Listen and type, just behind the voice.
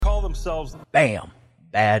themselves. Bam!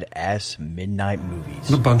 Badass Midnight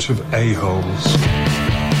Movies. A bunch of a-holes.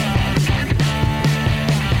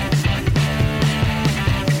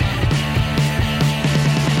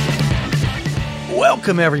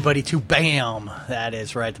 Welcome everybody to BAM! That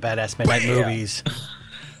is right, the Badass Midnight Movies.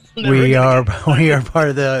 We are part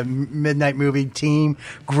of the Midnight Movie team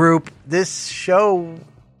group. This show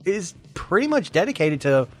is pretty much dedicated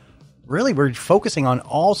to, really, we're focusing on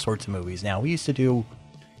all sorts of movies now. We used to do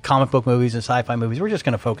comic book movies and sci-fi movies. We're just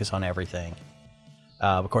going to focus on everything.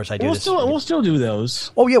 Of course, I do this. We'll still do those.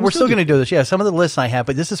 Oh, yeah, we're still going to do this. Yeah, some of the lists I have,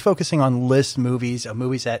 but this is focusing on list movies,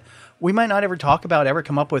 movies that we might not ever talk about, ever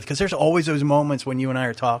come up with, because there's always those moments when you and I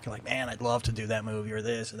are talking like, man, I'd love to do that movie or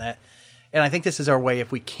this and that. And I think this is our way.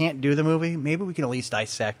 If we can't do the movie, maybe we can at least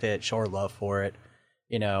dissect it, show our love for it,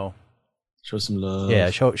 you know. Show some love. Yeah,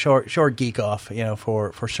 show our geek off, you know,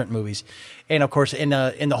 for certain movies. And of course, in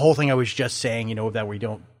the whole thing I was just saying, you know, that we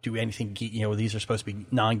don't do anything geek, you know, these are supposed to be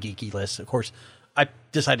non-geeky lists. Of course, I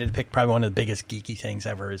decided to pick probably one of the biggest geeky things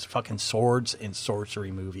ever is fucking swords and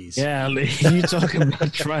sorcery movies. Yeah, you talking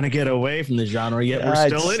about trying to get away from the genre, yet we're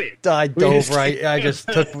still in it. I dove right. I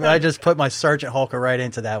just put my Sergeant Hulk right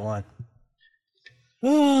into that one.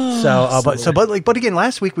 But again,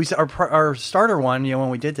 last week our starter one, you know, when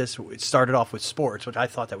we did this, it started off with sports, which I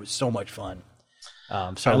thought that was so much fun.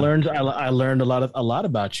 So I learned a lot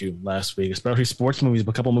about you last week, especially sports movies,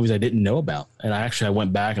 but a couple movies I didn't know about, and I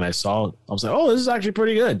went back and I was like, oh, this is actually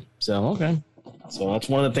pretty good. So okay, so that's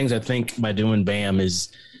one of the things I think by doing BAM is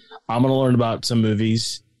I'm going to learn about some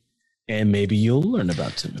movies, and maybe you'll learn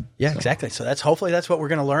about some. Yeah, exactly. So hopefully that's what we're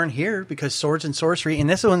going to learn here, because swords and sorcery, and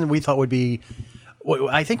this one we thought would be.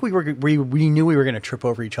 I think we knew we were going to trip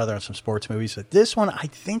over each other on some sports movies, but this one I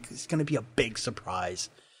think is going to be a big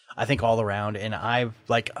surprise. I think all around, and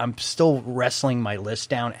I'm still wrestling my list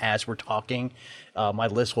down as we're talking. My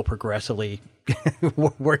list will progressively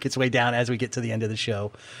work its way down as we get to the end of the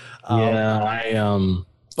show.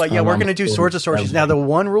 But yeah, we're going to do swords and sorceries. Now, the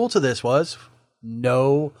one rule to this was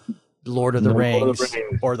no Lord of the Rings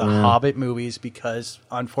or the Hobbit movies, because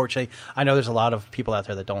unfortunately, I know there's a lot of people out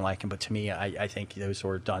there that don't like them, but to me, I think those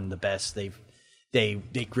were done the best. They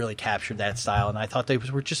really captured that style, and I thought they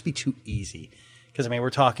would just be too easy. Because I mean, we're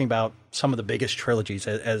talking about some of the biggest trilogies,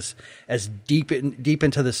 as deep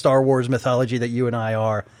into the Star Wars mythology that you and I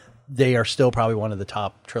are. They are still probably one of the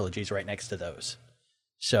top trilogies, right next to those.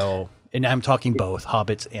 So, and I'm talking both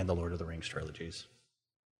Hobbits and the Lord of the Rings trilogies.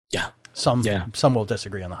 Yeah. Some will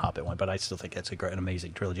disagree on the Hobbit one, but I still think it's an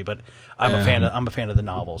amazing trilogy. But I'm a fan of the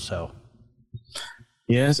novel. So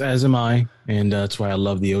yes, as am I, and that's why I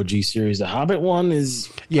love the OG series. The Hobbit one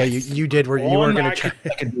is you were going to try.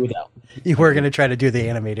 I could do without. You were going to try to do the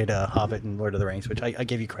animated Hobbit and Lord of the Rings, which I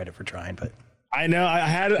give you credit for trying. But I know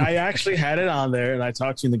I actually had it on there, and I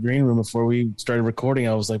talked to you in the green room before we started recording.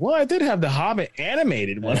 I was like, well, I did have the Hobbit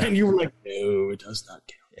animated one, and you were like, no, it does not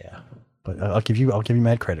count. Yeah. But I'll give you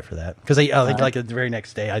mad credit for that, because I think like the very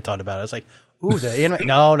next day I thought about it. I was like, "Ooh, the anime?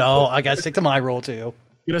 No, I got to stick to my rule too."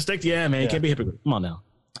 You gotta stick to man. You can't be a hypocrite. Come on now.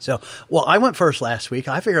 So, well, I went first last week.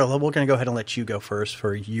 I figure we're going to go ahead and let you go first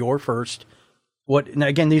for your first. Now,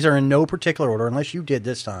 again, these are in no particular order, unless you did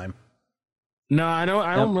this time. No, I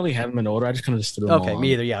don't really have them in order. I just kind of just threw them all on.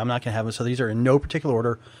 Me either. Yeah, I'm not going to have them. So these are in no particular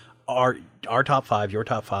order. Our top five, your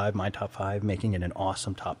top five, my top five, making it an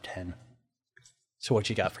awesome top 10. So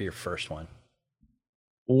what you got for your first one?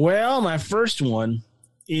 Well, my first one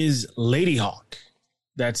is Lady Hawk.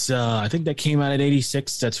 That's I think that came out in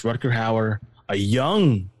 '86. That's Rutger Hauer, a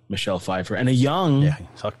young Michelle Pfeiffer, and a young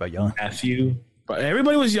talk about young Matthew.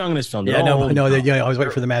 Everybody was young in this film. I was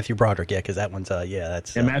waiting for the Matthew Broderick. Yeah, because that one's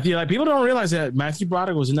that's. And Matthew, people don't realize that Matthew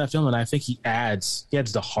Broderick was in that film, and I think he adds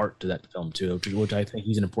the heart to that film too, which I think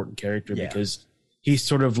he's an important character because he's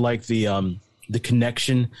sort of like the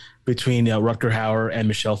connection between Rutger Hauer and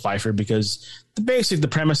Michelle Pfeiffer, because the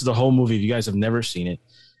premise of the whole movie, if you guys have never seen it,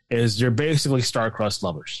 is they're basically star-crossed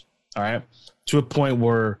lovers, all right? To a point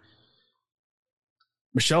where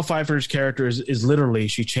Michelle Pfeiffer's character is literally,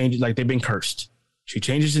 she changes, like they've been cursed. She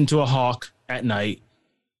changes into a hawk at night,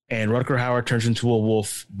 and Rutger Hauer turns into a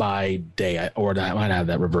wolf by day, or I might have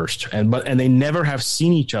that reversed. And they never have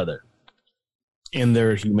seen each other in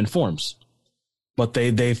their human forms. But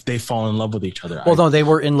they fall in love with each other. Well, no, they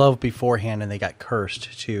were in love beforehand, and they got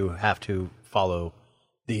cursed to have to follow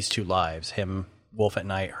these two lives: him, wolf at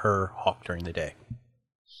night; her, hawk during the day.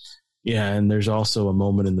 Yeah, and there's also a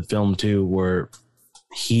moment in the film too where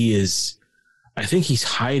I think he's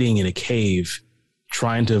hiding in a cave,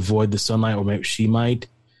 trying to avoid the sunlight, or maybe she might.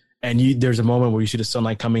 And there's a moment where you see the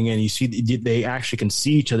sunlight coming in. You see they actually can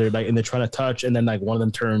see each other, like, and they're trying to touch, and then like one of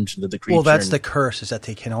them turns into the creature. Well, that's the curse, is that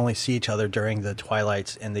they can only see each other during the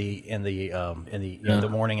twilights in the the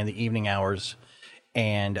morning and the evening hours,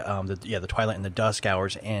 and the twilight and the dusk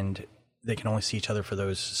hours, and they can only see each other for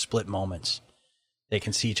those split moments. They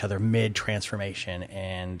can see each other mid transformation,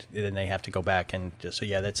 and then they have to go back and just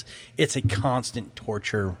it's a constant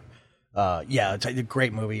torture. It's a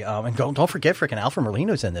great movie. And don't forget, freaking Alfred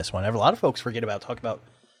Molina's in this one. A lot of folks forget about talk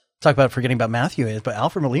about forgetting about Matthew, but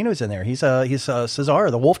Alfred Molina's in there. He's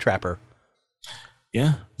Cesar, the wolf trapper.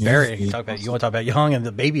 Yeah, you want to talk about young and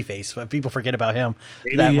the baby face. People forget about him.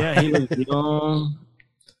 He was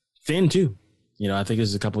thin too. I think it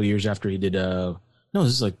was a couple of years after he did. No,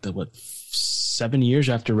 this is like 7 years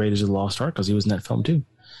after Raiders of the Lost Ark, because he was in that film too.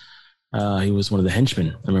 He was one of the henchmen.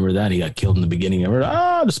 I remember that. He got killed in the beginning.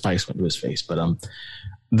 The spice went to his face. But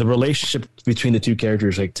the relationship between the two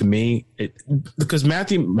characters, like, to me, because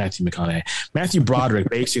Matthew Broderick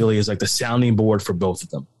basically is like the sounding board for both of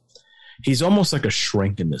them. He's almost like a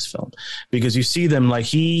shrink in this film, because you see them, like,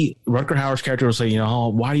 Rutger Hauer's character will say,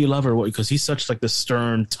 why do you love her? Because he's such like the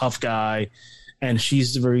stern, tough guy, and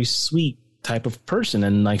she's a very sweet type of person,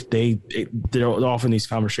 and like they're often these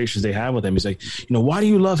conversations they have with him. He's like, why do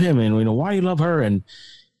you love him, and why do you love her, and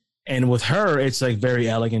with her it's like very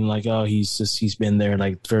elegant, like, oh, he's been there,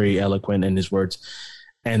 like very eloquent in his words.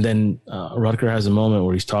 And then Rutger has a moment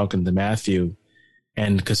where he's talking to Matthew,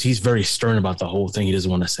 and because he's very stern about the whole thing, he doesn't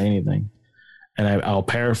want to say anything. And I'll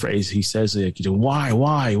paraphrase. He says, like,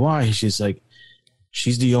 why? She's like,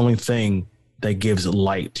 she's the only thing that gives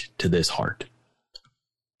light to this heart.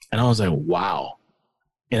 And I was like, wow.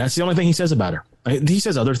 And that's the only thing he says about her. He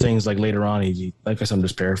says other things, like, later on. Like I said, I'm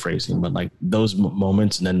just paraphrasing, but like those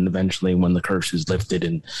moments, and then eventually when the curse is lifted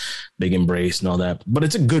and big embrace and all that. But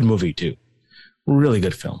it's a good movie too. Really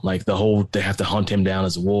good film. Like they have to hunt him down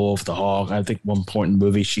as a wolf, the hawk. I think one point in the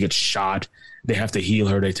movie she gets shot. They have to heal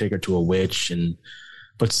her. They take her to a witch,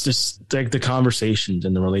 but it's just like the conversations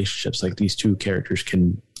and the relationships. Like, these two characters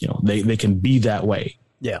can, they can be that way.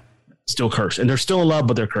 Yeah. Still cursed, and they're still in love,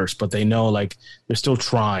 but they're cursed. But they know, like, they're still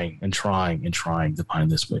trying to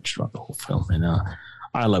find this witch throughout the whole film. And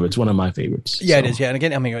I love it. It's one of my favorites. Yeah, so. It is. Yeah, and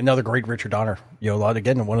again, I mean, another great Richard Donner.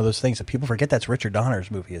 Again, one of those things that people forget, that's Richard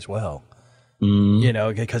Donner's movie as well.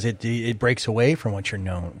 Because it breaks away from what you're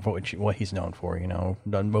known for, what he's known for.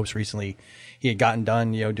 Done most recently, he had gotten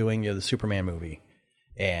done, doing the Superman movie,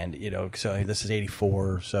 and so this is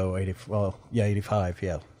 84, so 85,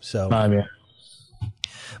 yeah. So. Yeah.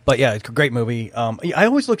 But yeah, it's a great movie. I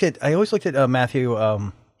always looked at Matthew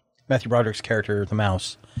Broderick's character, the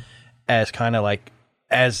Mouse, as kind of like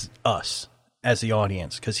as us, as the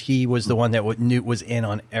audience, because he was the one that was in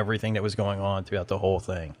on everything that was going on throughout the whole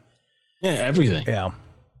thing. Yeah, everything. Yeah,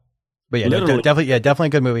 but yeah, definitely a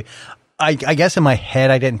good movie. I guess in my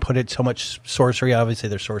head I didn't put it so much sorcery. Obviously,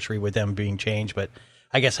 there's sorcery with them being changed, but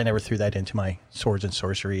I guess I never threw that into my swords and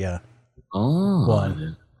sorcery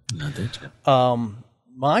one. Not that.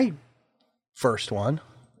 My first one,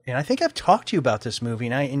 and I think I've talked to you about this movie,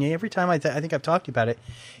 and every time I think I've talked to you about it,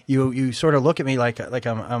 you sort of look at me like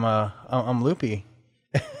I'm loopy.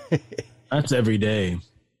 That's every day.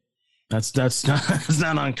 That's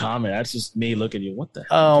not uncommon. That's just me looking at you. What the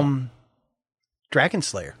hell? Dragon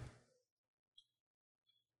Slayer.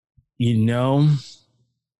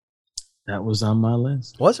 That was on my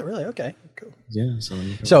list. Was it really? Okay, cool. Yeah.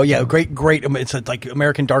 So yeah, great. It's like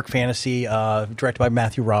American dark fantasy, directed by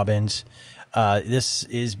Matthew Robbins. This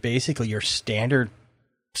is basically your standard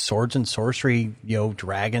swords and sorcery.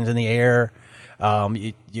 Dragons in the air.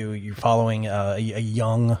 You're following a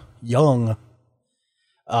young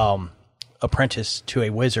apprentice to a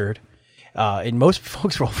wizard. And most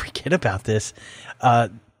folks will forget about this.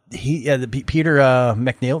 Peter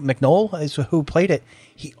McNoll is who played it.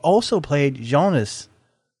 He also played Jonas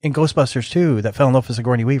in Ghostbusters 2 that fell in love with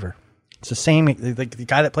Sigourney Weaver. It's the same. The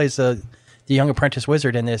guy that plays the young apprentice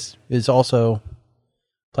wizard in this is also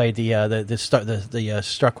played the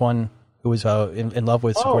struck one who was in love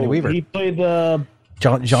with Sigourney Weaver. He played the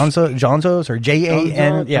Jonzos or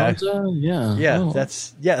Jan. Yeah. Oh.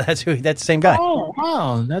 That's that's the same guy. Oh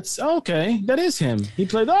wow, that's okay. That is him. He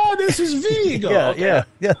played. Oh, this is Vigo. Yeah.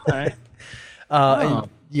 All right. And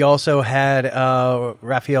you also had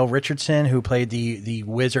Raphael Richardson, who played the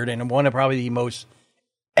wizard, and one of probably the most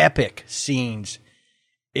epic scenes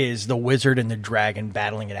is the wizard and the dragon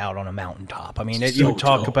battling it out on a mountaintop. I mean, you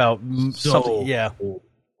talk about something. Yeah.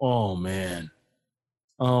 Oh man.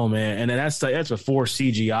 Oh man, and that's before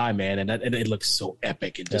CGI, man, and it looks so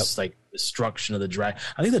epic and just like destruction of the dragon.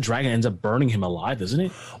 I think the dragon ends up burning him alive, doesn't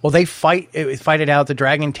it? Well, they fight it out. The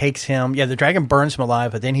dragon takes him. Yeah, the dragon burns him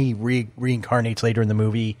alive, but then he reincarnates later in the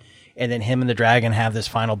movie, and then him and the dragon have this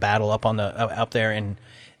final battle up there, and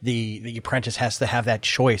the apprentice has to have that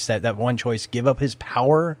choice, that one choice: give up his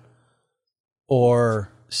power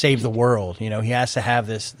or save the world. You know, he has to have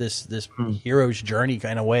this hero's journey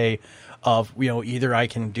kind of way of, you know, either I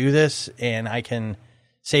can do this and I can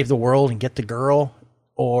save the world and get the girl,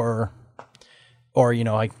 or you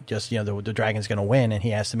know, I just, you know, the dragon's going to win, and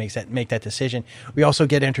he has to make that decision. We also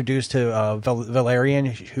get introduced to Valerian,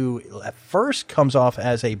 who at first comes off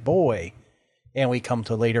as a boy, and we come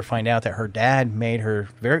to later find out that her dad made her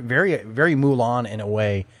very, very, very Mulan in a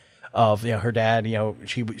way. Of, you know, her dad, you know,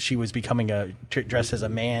 she was becoming dressed as a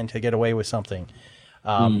man to get away with something.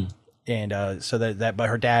 And so that but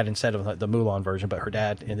her dad, instead of the Mulan version, but her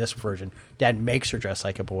dad in this version, dad makes her dress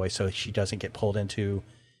like a boy so she doesn't get pulled into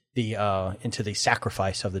the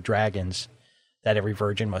sacrifice of the dragons that every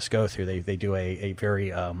virgin must go through. They do a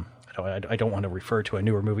very I don't want to refer to a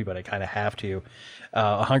newer movie, but I kind of have to,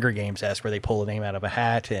 a Hunger Games esque, where they pull a name out of a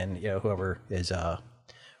hat, and, you know,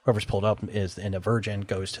 whoever's pulled up and a virgin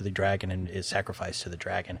goes to the dragon and is sacrificed to the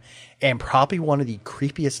dragon. And probably one of the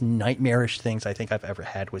creepiest, nightmarish things I think I've ever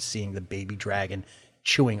had was seeing the baby dragon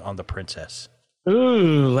chewing on the princess.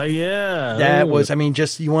 Ooh, like, yeah. That was, I mean,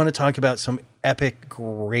 just, you want to talk about some epic,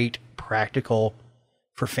 great practical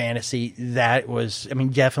for fantasy. That was, I mean,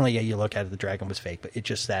 definitely, yeah, you look at it, the dragon was fake, but it's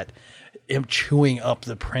just that him chewing up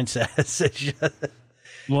the princess. It's just,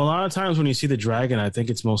 well, a lot of times when you see the dragon, I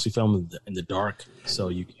think it's mostly filmed in the dark, so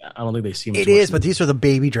I don't think they see much. It is, but these are the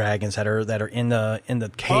baby dragons that are in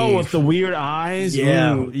the cave. Oh, with the weird eyes.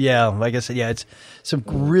 Yeah, ooh. Yeah. Like I said, yeah, it's some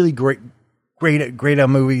really great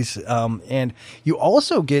movies. And you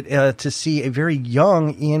also get to see a very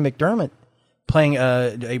young Ian McDiarmid playing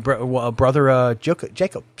a brother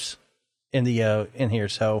Jacobs in here.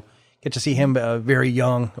 So get to see him very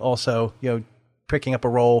young, also, you know, picking up a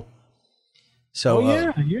role. So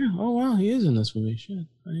yeah. Oh wow, he is in this movie. Shit,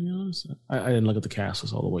 I noticed that. I didn't look at the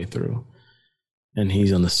cast all the way through, and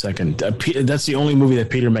he's on the second. That's the only movie that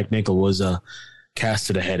Peter McNichol was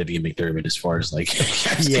casted ahead of Ian McDiarmid as far as like.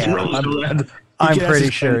 I'm pretty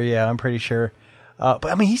sure. Yeah, I'm pretty sure. But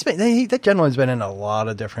I mean, that gentleman's been in a lot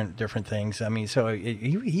of different things. I mean, so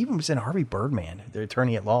he even was in Harvey Birdman, the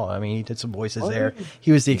attorney at law. I mean, he did some voices there.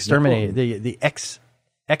 He was the exterminator, the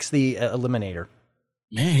Eliminator.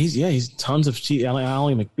 Man, he's tons of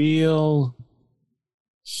Ally McBeal,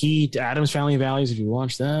 Heat, Addams Family Values. If you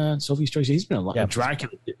watch that, Sophie's Choice. He's been a lot. Yeah.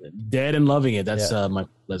 Dracula, Dead and Loving It. That's my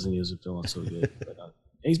Leslie Nielsen film. So good. But,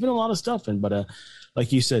 he's been a lot of stuff, but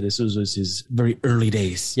like you said, this was his very early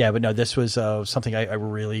days. Yeah, but no, this was something I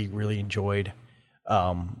really, really enjoyed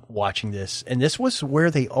watching this, and this was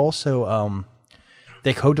where they also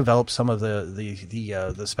they co-developed some of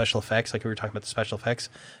the special effects, like we were talking about the special effects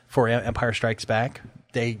for Empire Strikes Back.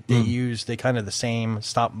 They used kind of the same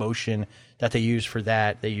stop motion that they used for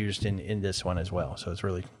that. They used in this one as well. So it's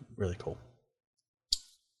really, really cool.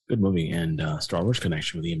 Good movie, and Star Wars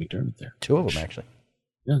connection with Ian McDiarmid there. Two of them, actually.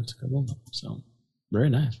 Yeah, it's a good one. So very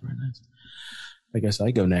nice, very nice. I guess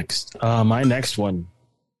I go next. My next one,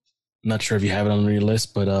 I'm not sure if you have it on your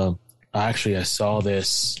list, but I saw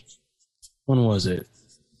this. When was it?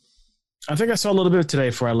 I think I saw a little bit today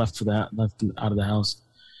before I left out of the house.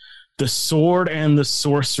 The Sword and the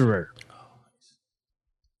Sorcerer.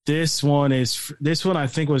 This one I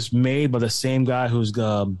think was made by the same guy who's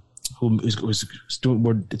doing.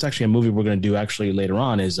 It's actually a movie we're going to do actually later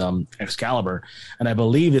on, is Excalibur, and I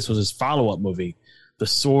believe this was his follow-up movie, The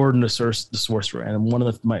Sword and the Sorcerer. And one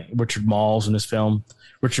of my Richard Malls in this film,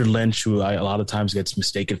 Richard Lynch, who a lot of times gets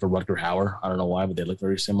mistaken for Rutger Hauer. I don't know why, but they look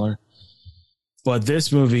very similar. But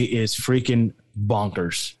this movie is freaking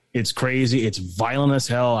bonkers. It's crazy. It's violent as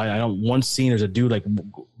hell. I don't. One scene, there's a dude like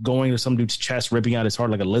going to some dude's chest, ripping out his heart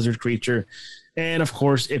like a lizard creature. And of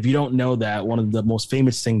course, if you don't know that, one of the most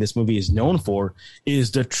famous thing this movie is known for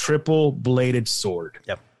is the triple bladed sword.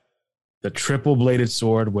 Yep. The triple bladed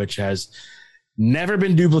sword, which has never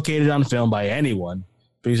been duplicated on film by anyone,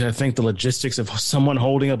 because I think the logistics of someone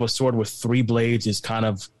holding up a sword with three blades is kind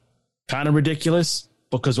of ridiculous.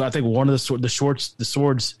 Because I think one of the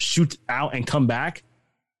swords shoot out and come back,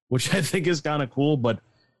 which I think is kind of cool. But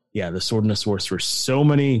yeah, the Sword and the Sorcerer, so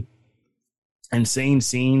many insane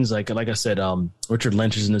scenes. Like I said, Richard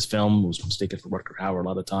Lynch is in this film, was mistaken for Rutger Hauer a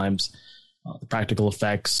lot of times. The practical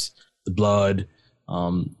effects, the blood,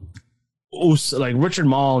 like Richard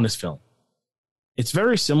Mall in this film. It's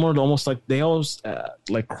very similar to almost like they always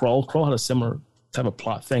like Krull. Krull had a similar type of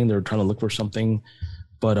plot thing. They're trying to look for something,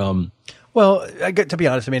 but well, to be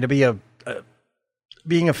honest, I mean, to be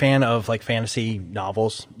being a fan of like fantasy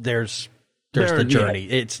novels, there's the journey.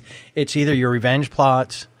 Yeah. It's either your revenge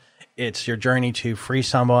plots, it's your journey to free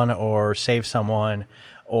someone or save someone,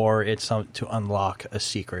 or it's to unlock a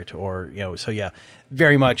secret, or so yeah,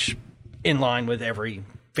 very much in line with every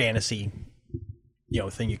fantasy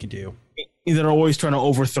thing you can do. They're always trying to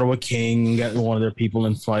overthrow a king and get one of their people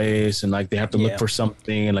in place, and like they have to look for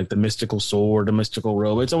something, and like the mystical sword, the mystical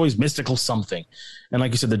robe. It's always mystical something, and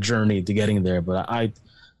like you said, the journey to getting there. But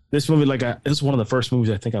this movie, this is one of the first movies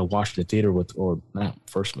I think I watched in the theater with, or not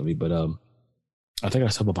first movie, but I think I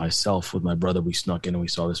saw it by myself with my brother. We snuck in and we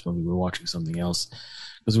saw this movie. We were watching something else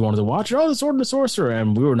because we wanted to watch The Sword and the Sorcerer,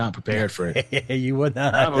 and we were not prepared for it. You would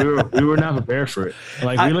not. We were not prepared for it.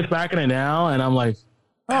 Like we look back at it now, and I'm like,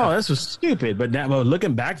 oh, this was stupid. But now,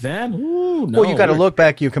 looking back then, no. Well, you got to look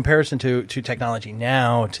back. Your comparison to technology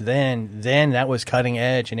now to then that was cutting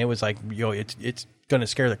edge, and it was like, it's going to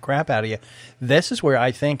scare the crap out of you. This is where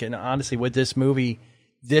I think, and honestly, with this movie,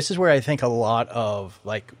 this is where I think a lot of,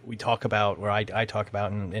 like we talk about, where I talk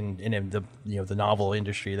about in the the novel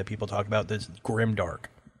industry that people talk about, this grimdark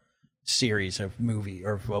series of movie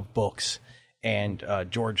or of books, and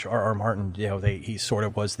George R.R. Martin, he sort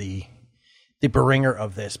of was the bringer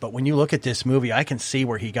of this. But when you look at this movie, I can see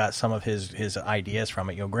where he got some of his ideas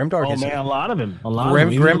from it. Grimdark. Oh man, a lot of him.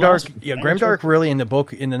 Grimdark really in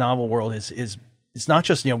the novel world is it's not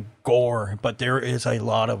just gore, but there is a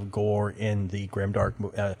lot of gore in the grimdark.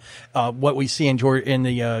 What we see in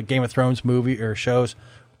the Game of Thrones movie or shows,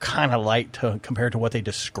 kind of light compared to what they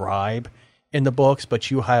describe in the books.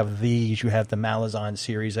 But you have the Malazan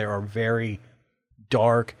series. They are very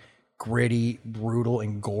dark, gritty, brutal,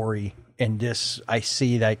 and gory. And this, I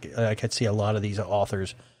see that I could see a lot of these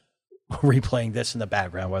authors replaying this in the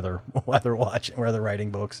background, whether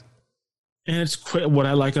writing books. And it's quick. What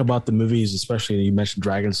I like about the movies, especially you mentioned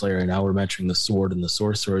Dragon Slayer, and now we're mentioning The Sword and the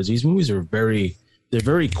Sorcerer, is these movies are very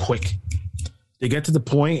quick. They get to the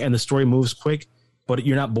point, and the story moves quick, but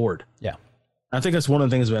you're not bored. Yeah, I think that's one of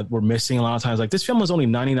the things that we're missing a lot of times. Like this film was only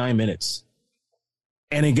 99 minutes,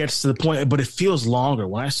 and it gets to the point, but it feels longer.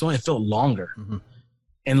 When I saw it, it felt longer. Mm-hmm.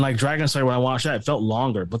 And like Dragon Slayer, when I watched that, it felt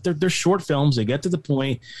longer. But they're short films. They get to the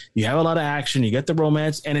point. You have a lot of action. You get the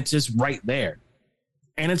romance, and it's just right there.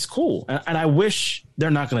 And it's cool. And I wish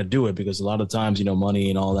they're not going to do it because a lot of times, money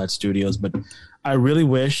and all that studios. But I really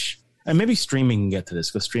wish, and maybe streaming can get to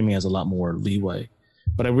this because streaming has a lot more leeway.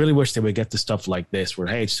 But I really wish they would get to stuff like this where,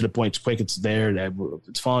 hey, it's to the point, it's quick, it's there,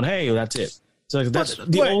 it's fun. Hey, that's it. So that's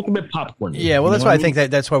the ultimate popcorn movie. Yeah, well, that's why I think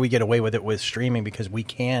that's why we get away with it with streaming, because we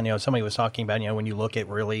can. Somebody was talking about, when you look at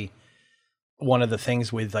really one of the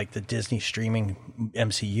things with like the Disney streaming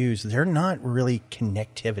MCUs, they're not really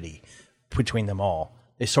connectivity between them all.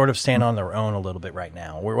 They sort of stand on their own a little bit right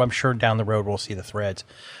now. I'm sure down the road we'll see the threads,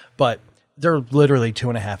 but they're literally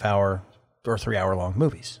 2.5 hour or 3 hour long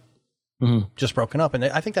movies. Mm-hmm. Just broken up. And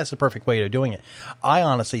I think that's the perfect way of doing it. I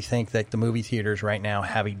honestly think that the movie theaters right now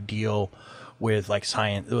have a deal with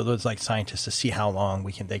scientists to see how long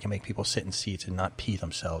they can make people sit in seats and not pee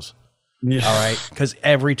themselves. Yeah. All right. Because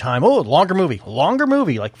every time, longer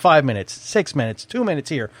movie, like 5 minutes, 6 minutes, 2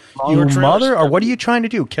 minutes here. You mother, or what are you trying to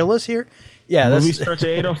do? Kill us here? Yeah. The movie starts at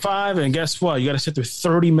 8:05, and guess what? You got to sit through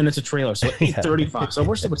 30 minutes of trailer. So 8:35. So I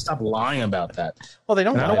wish they would stop lying about that. Well, they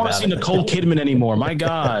don't. I don't want to see Nicole Kidman anymore. My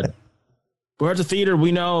God. We're at the theater.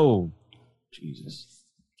 We know. Jesus.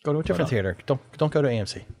 Go to a different theater. Don't go to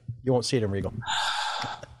AMC. You won't see it in Regal.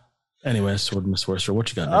 Anyway, Sword and the Sorcerer, what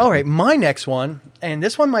you got? All right, my next one, and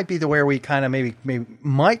this one might be where we kind of maybe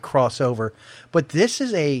might cross over, but this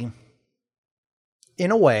is in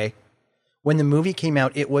a way, when the movie came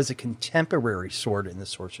out, it was a contemporary Sword and the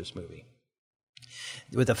Sorcerer's movie.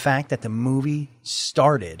 With the fact that the movie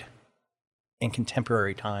started in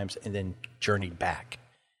contemporary times and then journeyed back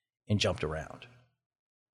and jumped around.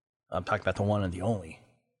 I'm talking about the one and the only,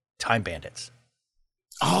 Time Bandits.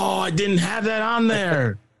 Oh, I didn't have that on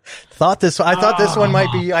there. I thought this one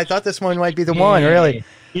might be the one, really.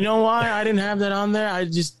 You know why I didn't have that on there?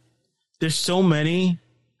 There's so many.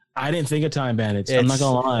 I didn't think of Time Bandits. I'm not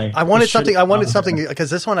gonna lie. I wanted something because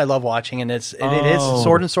this one I love watching, and it is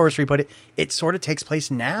sword and sorcery, but it sort of takes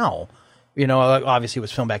place now. Obviously it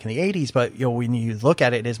was filmed back in the 80s, but when you look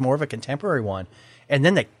at it, it is more of a contemporary one. And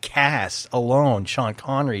then the cast alone: Sean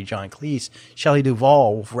Connery, John Cleese, Shelley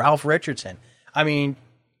Duvall, Ralph Richardson. I mean,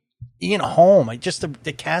 Ian Holm, just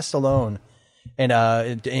the cast alone,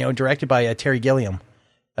 and directed by Terry Gilliam,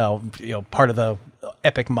 part of the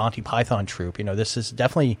epic Monty Python troupe. This is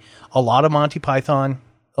definitely a lot of Monty Python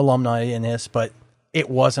alumni in this, but it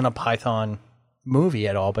wasn't a Python movie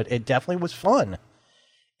at all, but it definitely was fun.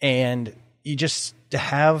 And you just to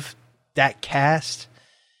have that cast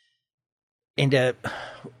and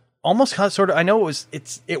almost kind of sort of, I know it was and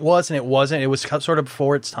it wasn't. It was sort of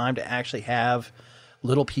before its time to actually have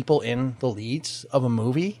little people in the leads of a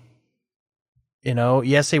movie. You know,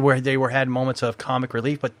 yes, they had moments of comic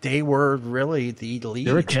relief, but they were really the lead.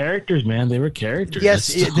 They were characters, man. They were characters. Yes,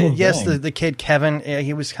 the kid Kevin,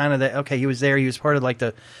 he was kind of he was there. He was part of like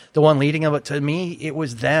the one leading of it. To me, it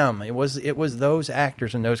was them. It was those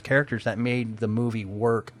actors and those characters that made the movie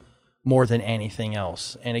work more than anything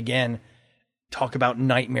else. And again, talk about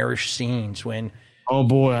nightmarish scenes when. Oh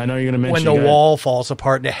boy, I know you're going to mention when the wall falls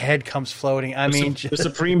apart and the head comes floating. The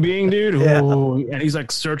Supreme Being, dude. Yeah. Ooh, and he's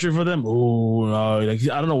like searching for them. Oh no, like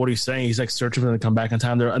I don't know what he's saying. He's like searching for them to come back in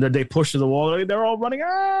time. They push to the wall. They're all running.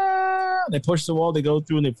 They push the wall. They go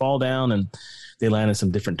through and they fall down and they land at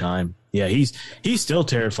some different time. Yeah, he's still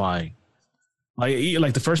terrifying.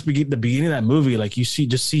 Like the beginning of that movie, like you see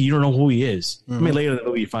you don't know who he is. Mm-hmm. I mean, later in the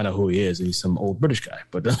movie you find out who he is. And he's some old British guy,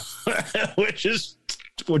 but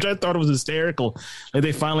which I thought was hysterical. Like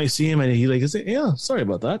they finally see him and he like, yeah, sorry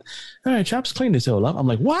about that. All right, chaps, clean this all up. I'm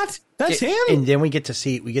like, what? That's him. And then we get to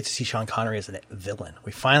see Sean Connery as a villain.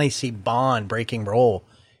 We finally see Bond breaking role,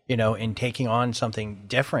 and taking on something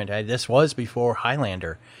different. This was before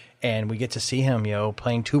Highlander, and we get to see him,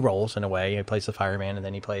 playing two roles in a way. He plays the fireman, and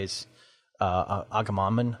then he plays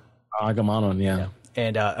Agamemnon. Yeah.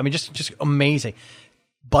 And I mean, just amazing.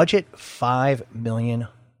 Budget $5 million.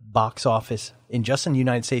 Box office in the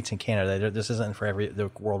United States and Canada. This isn't for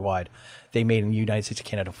the worldwide. They made in the United States and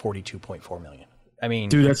Canada $42.4 million. I mean,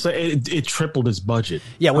 dude, that's it tripled its budget.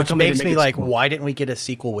 Yeah, which makes me like, why didn't we get a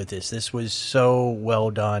sequel with this? This was so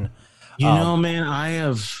well done. Man, I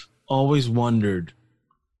have always wondered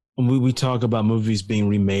when we talk about movies being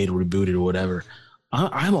remade or rebooted or whatever.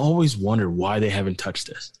 I've always wondered why they haven't touched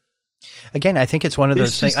this. Again, I think it's one of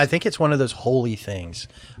those things. I think it's one of those holy things.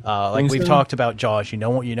 Like we've talked about Jaws. You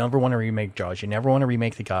never want to remake Jaws. You never want to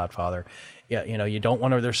remake The Godfather. Yeah, you don't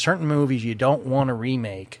want to. There's certain movies you don't want to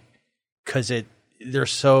remake because they're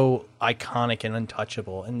so iconic and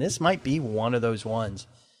untouchable. And this might be one of those ones.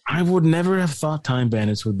 I would never have thought Time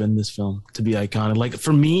Bandits would have been this film to be iconic. Like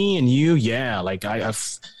for me and you, yeah. Like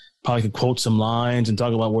I've probably could quote some lines and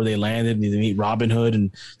talk about where they landed and they meet Robin Hood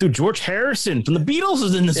and dude, George Harrison from the Beatles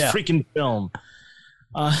is in this freaking film.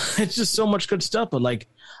 It's just so much good stuff. But like,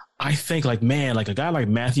 I think like, man, like a guy like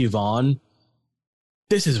Matthew Vaughn,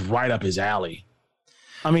 this is right up his alley.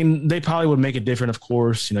 I mean, they probably would make it different, of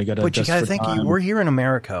course. You got to. But you got to think, we're here in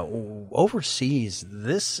America. Overseas,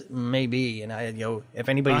 this may be, and if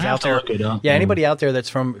anybody's out there, anybody out there that's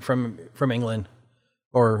from England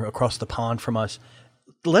or across the pond from us.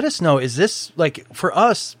 Let us know, is this, like, for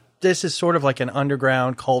us, this is sort of like an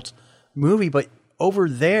underground cult movie, but over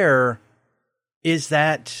there, is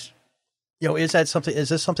this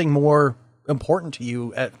something more important to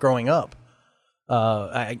you at growing up?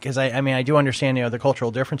 Because I do understand, the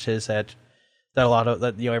cultural differences that a lot of,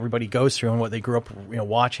 that, everybody goes through and what they grew up,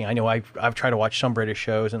 watching. I know I've tried to watch some British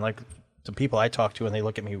shows, and like the people I talk to, and they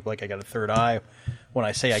look at me like I got a third eye when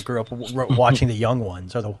I say I grew up watching the young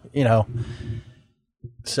ones, or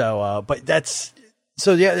So, but just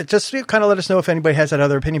kind of let us know if anybody has that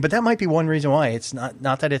other opinion. But that might be one reason why it's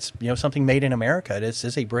not that it's something made in America. This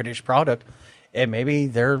is a British product, and maybe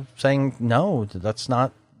they're saying no, let's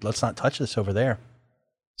not touch this over there.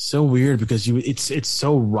 So weird because it's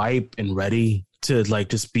so ripe and ready to like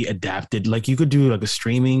just be adapted. Like you could do like a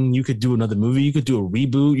streaming, you could do another movie, you could do a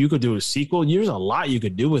reboot, you could do a sequel. There's a lot you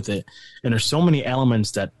could do with it, and there's so many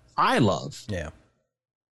elements that I love. Yeah.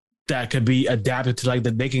 That could be adapted to like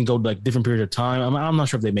that they can go like different period of time. I'm not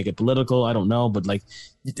sure if they make it political. I don't know, but like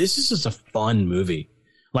this is just a fun movie.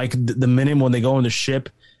 Like the minute when they go on the ship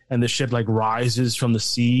and the ship like rises from the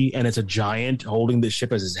sea and it's a giant holding the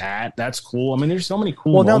ship as his hat. That's cool. I mean, there's so many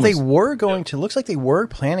cool. Well, now they were going to. Looks like they were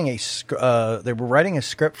planning they were writing a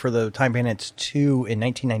script for the Time Bandits 2 in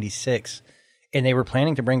 1996, and they were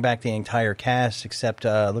planning to bring back the entire cast except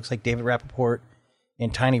looks like David Rappaport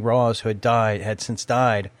and Tiny Ross, who had since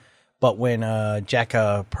died. But when Jack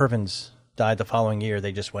Pervins died the following year,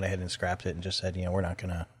 they just went ahead and scrapped it and just said, we're not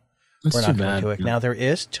gonna do it. Now there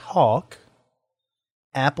is talk.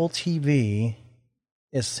 Apple TV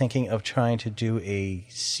is thinking of trying to do a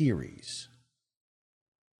series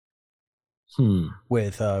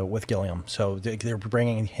with Gilliam, so they're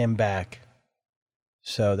bringing him back.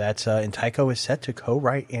 So that's and Taika is set to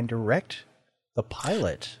co-write and direct the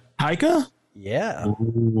pilot. Taika? Yeah.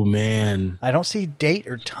 Oh man, I don't see date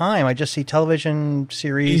or time. I just see television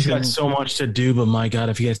series. He's got so much to do, but my God,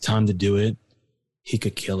 if he has time to do it, he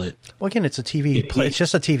could kill it. Well, again, it's a TV. It's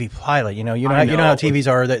just a TV pilot. You know how TVs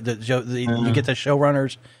are. You get the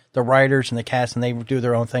showrunners, the writers, and the cast, and they do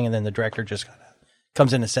their own thing, and then the director just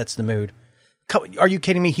comes in and sets the mood. Are you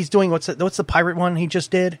kidding me? He's doing what's the pirate one he just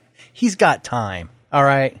did? He's got time. All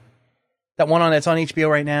right, that one that's on HBO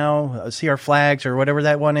right now, See Our Flags or whatever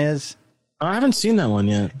that one is. I haven't seen that one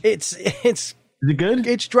yet. It's Is it good?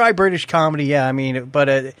 It's dry British comedy, yeah. I mean,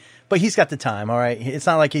 but he's got the time. All right, it's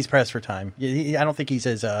not like he's pressed for time. I don't think he's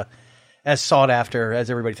as sought after as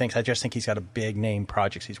everybody thinks. I just think he's got a big name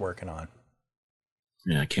projects he's working on.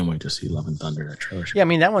 Yeah, I can't wait to see Love and Thunder. That trailer. Yeah, I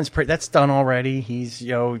mean that's done already. He's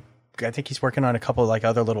I think he's working on a couple of like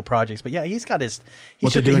other little projects, but yeah, he's got his. He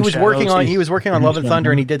was working on Love and Thunder,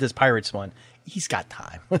 and he did this Pirates one. He's got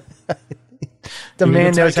time. The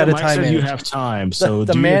man knows how to time it. You have time, so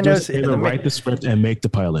the man knows how to write the script and make the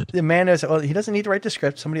pilot. The man knows. Well, he doesn't need to write the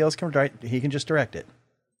script. Somebody else can write. He can just direct it.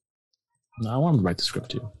 No, I want him to write the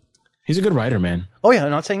script too. He's a good writer, man. Oh yeah,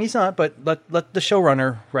 I'm not saying he's not, but let the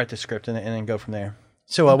showrunner write the script and then go from there.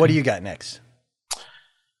 So, What do you got next?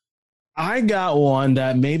 I got one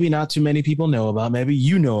that maybe not too many people know about, maybe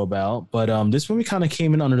you know about, but this movie kind of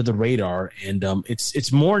came in under the radar, and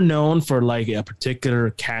it's more known for like a particular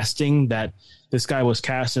casting that this guy was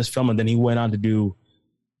cast in this film, and then he went on to do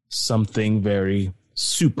something very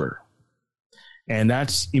super, and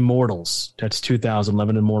that's Immortals. That's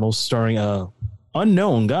 2011 Immortals, starring a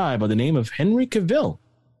unknown guy by the name of Henry Cavill,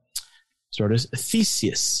 starred as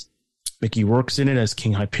Theseus. Mickey Rourke's in it as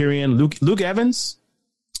King Hyperion. Luke Evans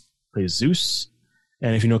plays Zeus.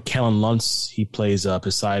 And if you know Kellen Lutz, he plays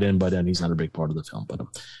Poseidon, but then he's not a big part of the film. But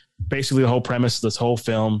basically the whole premise of this whole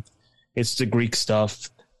film, it's the Greek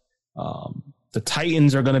stuff. The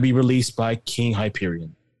Titans are going to be released by King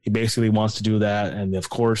Hyperion. He basically wants to do that. And of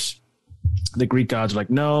course, the Greek gods are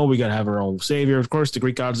like, no, we got to have our own savior. Of course, the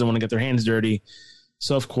Greek gods don't want to get their hands dirty.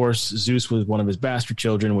 So, of course, Zeus was one of his bastard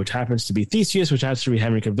children, which happens to be Theseus, which happens to be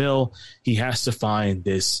Henry Cavill. He has to find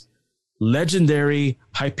this legendary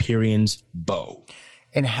Hyperion's bow.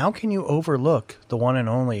 And how can you overlook the one and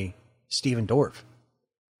only Stephen Dorff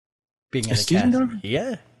being in the Stephen cast? Dorff?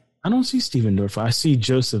 Yeah. I don't see Stephen Dorff. I see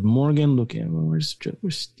Joseph Morgan. Look at where's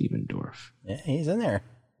Stephen Dorff? Yeah, he's in there.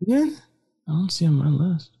 Yeah, I don't see him on my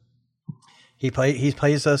list. He plays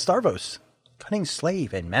Starvos, cunning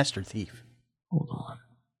slave and master thief. Hold on.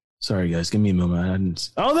 Sorry, guys. Give me a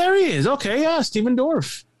moment. Oh, there he is. Okay, yeah, Stephen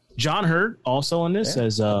Dorff. John Hurt also in this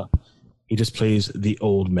as he just plays the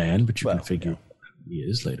old man, but you can figure he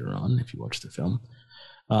is later on if you watch the film.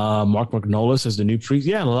 Mark Margolis as the new priest.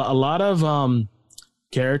 Yeah, a lot of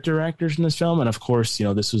character actors in this film, and of course,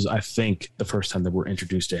 this was, I think, the first time that we're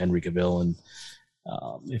introduced to Henry Cavill. And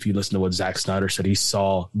if you listen to what Zack Snyder said, he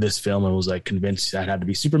saw this film and was like convinced that had to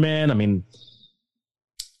be Superman. I mean,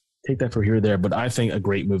 take that for here or there, but I think a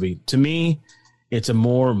great movie. To me, it's a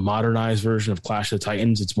more modernized version of Clash of the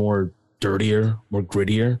Titans. It's more dirtier, more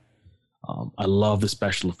grittier. I love the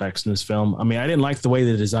special effects in this film. I mean, I didn't like the way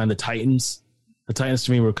they designed the Titans. The Titans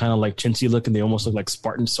to me were kind of like chintzy looking. They almost look like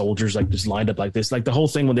Spartan soldiers, like just lined up like this. Like the whole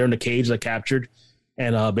thing when they're in the cage, like captured,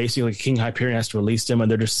 and basically King Hyperion has to release them,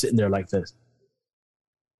 and they're just sitting there like this.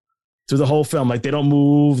 Through the whole film, like they don't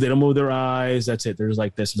move their eyes. That's it. They're just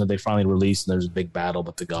like this, and then they finally release, and there's a big battle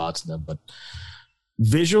with the gods and them. But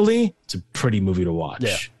visually, it's a pretty movie to watch.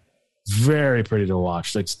 Yeah. Very pretty to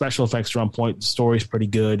watch. Like special effects are on point. The story's pretty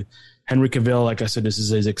good. Henry Cavill, like I said, this is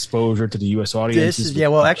his exposure to the U.S. audience.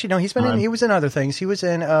 Actually, no, he was in other things. He was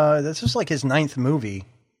in this was like his 9th movie.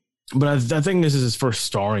 But I think this is his first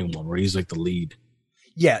starring one where he's like the lead.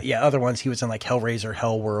 Yeah. Other ones he was in like Hellraiser,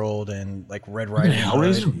 Hellworld, and like Red Riding Hood.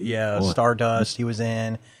 Hellraiser? Yeah, Stardust. He was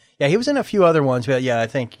in. Yeah, he was in a few other ones. But yeah, I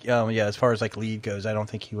think as far as like lead goes, I don't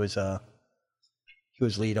think he was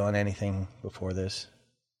lead on anything before this.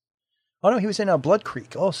 Oh no, he was in Blood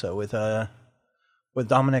Creek also with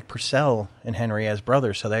Dominic Purcell and Henry as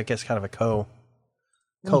brothers. So that gets kind of a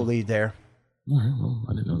co-lead there. All right, well,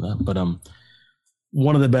 I didn't know that, but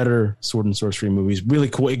one of the better sword and sorcery movies. Really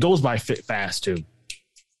cool. It goes by fast too.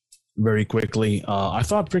 Very quickly. I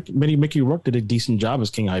thought Mickey Rourke did a decent job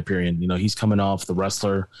as King Hyperion. He's coming off The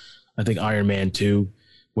Wrestler, I think Iron Man 2,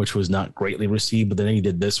 which was not greatly received, but then he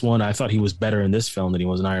did this one. I thought he was better in this film than he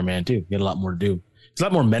was in Iron Man 2. He had a lot more to do. He's a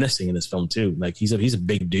lot more menacing in this film too. Like he's a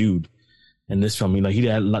big dude in this film. He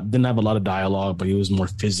didn't have a lot of dialogue, but he was more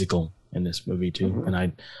physical in this movie too. And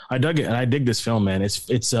I dug it, and I dig this film, man. It's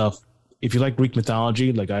if you like Greek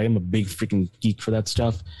mythology, like I am a big freaking geek for that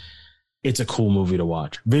stuff. It's a cool movie to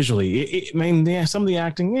watch. Visually, some of the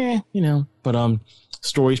acting, but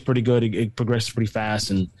story's pretty good. It progresses pretty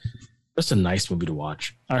fast, and That's a nice movie to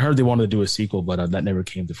watch. I heard they wanted to do a sequel, but that never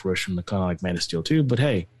came to fruition. Kind of like Man of Steel 2. But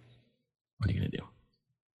hey, what are you gonna do?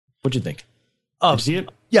 What'd you think? Did you see it?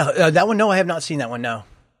 Yeah, that one. No, I have not seen that one. No,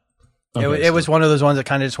 okay, it was one of those ones that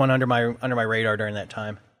kind of just went under my radar during that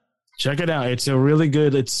time. Check it out. It's a really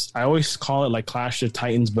good. I always call it like Clash of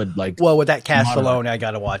Titans, but like with that cast alone, I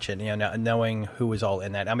got to watch it. Knowing who was all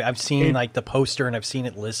in that. I mean, I've seen like the poster and I've seen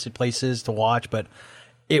it listed places to watch, but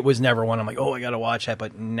it was never one I'm like, oh, I got to watch that.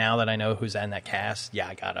 But now that I know who's in that cast, yeah,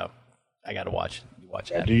 I gotta watch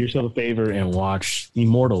that. Do yourself a favor and watch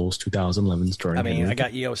Immortals 2011 starring. I mean, I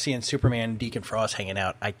got seeing Superman, Deacon Frost hanging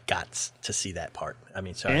out. I got to see that part. I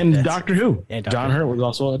mean, so and Doctor Who. And John Hurt was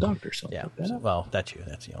also a doctor. So yeah, well, that's you.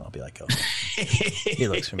 I'll be like, oh, he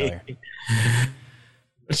looks familiar.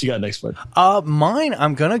 What you got next, bud? Mine.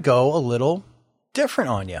 I'm gonna go a little different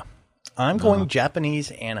on you. I'm going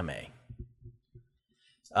Japanese anime.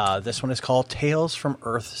 This one is called Tales from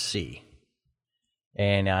Earthsea.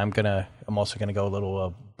 And I'm also gonna go a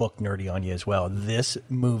little book nerdy on you as well. This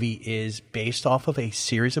movie is based off of a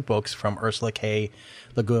series of books from Ursula K.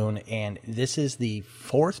 Le Guin, and this is the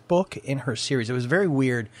 4th book in her series. It was very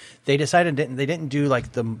weird. They decided they didn't do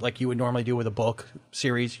like you would normally do with a book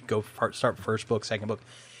series. You go start first book, second book.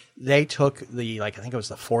 They took I think it was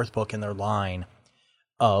the 4th book in their line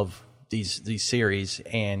of these series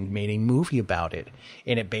and made a movie about it,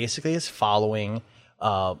 and it basically is following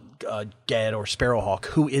Ged or Sparrowhawk,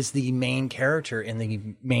 who is the main character in the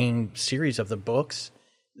main series of the books.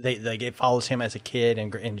 It follows him as a kid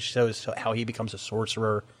and shows how he becomes a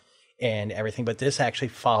sorcerer and everything. But this actually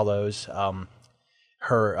follows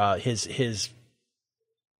his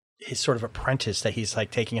sort of apprentice that he's like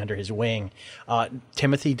taking under his wing.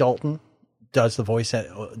 Timothy Dalton does the voice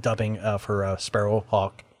dubbing for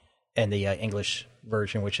Sparrowhawk in the English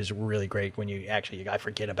version, which is really great. When I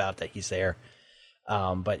forget about that he's there.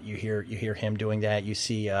 But you hear him doing that. You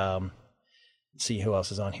see who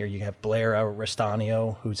else is on here. You have Blair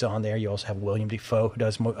Restanio, who's on there. You also have William Defoe, who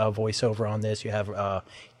does voiceover on this. You have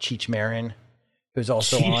Cheech Marin, who's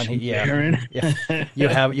also on here. Yeah. You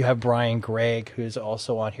have Brian Gregg, who's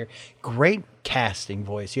also on here. Great casting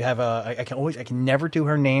voice. You have I can never do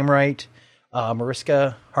her name right.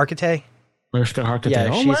 Mariska Hargitay. Yeah,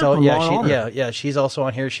 she's also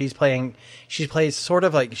on here. She plays sort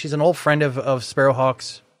of like she's an old friend of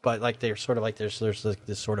Sparrowhawk's, but like they're sort of like there's like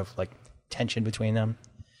this sort of like tension between them.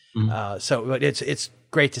 Mm-hmm. But it's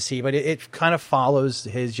great to see. But it kind of follows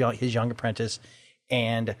his young apprentice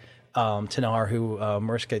and Tanar, who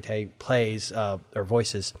Mariska plays or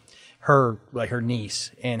voices her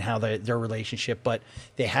niece, and how their relationship. But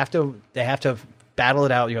they have to battle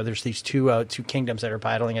it out. There's these two kingdoms that are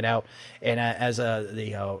battling it out, and as a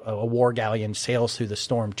war galleon sails through the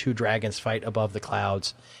storm, 2 dragons fight above the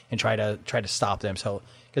clouds and try to stop them. So,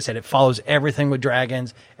 like I said, it follows everything with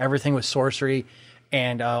dragons, everything with sorcery,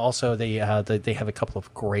 and also they have a couple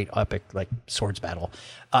of great epic like swords battle.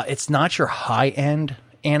 It's not your high end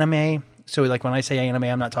anime, so like when I say anime,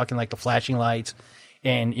 I'm not talking like the flashing lights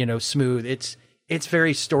and smooth. It's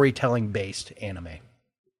very storytelling based anime.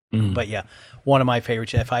 Mm. But yeah, one of my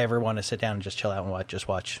favorites. If I ever want to sit down and just chill out and watch,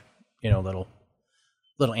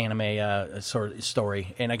 little anime sort of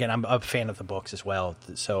story. And again, I'm a fan of the books as well.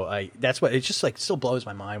 So that's what it just like still blows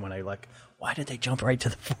my mind when I like, why did they jump right to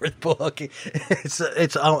the 4th book?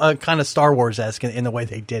 It's kind of Star Wars-esque in the way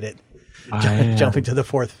they did it, jumping to the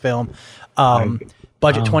 4th film.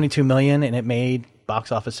 Budget $22 million, and it made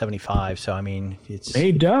box office 75. So I mean, it's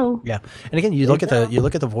made dough. Yeah, and again, you look at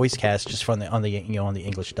the voice cast just on the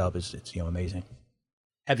English dub it's amazing.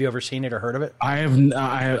 Have you ever seen it or heard of it? I'm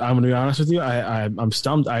going to be honest with you. I'm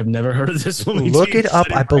stumped. I've never heard of this movie. Look it up.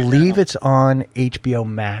 I believe it's on HBO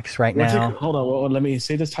Max right now. Hold on. Let me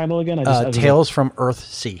say this title again. Tales from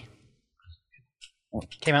Earthsea.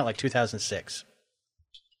 Came out like 2006.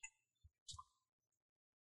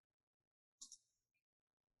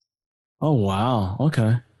 Oh, wow.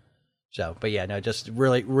 Okay. So, but yeah, no, just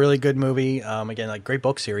really, really good movie. Again, like great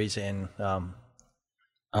book series, and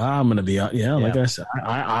I'm gonna be like I said,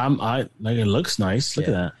 I like it looks nice. Look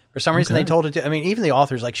at that. For some reason, they told it to. I mean, even the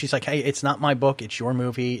author's like, she's like, hey, it's not my book, it's your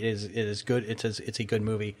movie. It is good. It's a good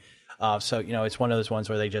movie. So it's one of those ones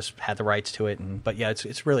where they just had the rights to it, but yeah,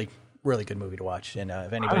 it's really, really good movie to watch. And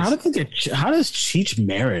if anybody, how does Cheech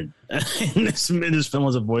Marin in this film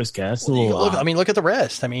as a voice cast? Look at the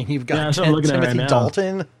rest. I mean, you've got Timothy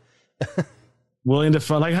Dalton. William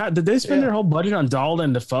Defoe. Like, did they spend their whole budget on Dalton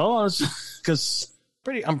and Defoe? Because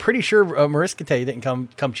I'm pretty sure Mariska Tay didn't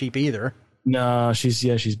come cheap either. No, she's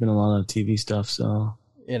been a lot of TV stuff. So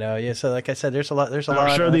Yeah. So like I said, there's a lot.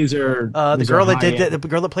 I'm sure these are the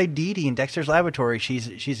girl that played Dee Dee in Dexter's Laboratory.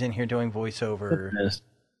 She's in here doing voiceover.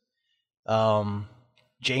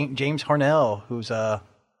 James Hornell, who's God,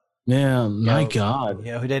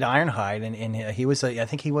 who did Ironhide, and he was I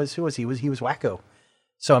think he was Wacko.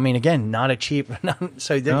 So I mean, again, not a cheap. You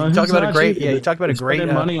talk about a great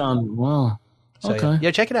money on. Wow. So, okay.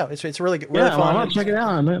 Yeah, check it out. It's really good. Really fun. I'm gonna check it out.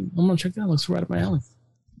 I'm gonna check that out. Looks right up my alley.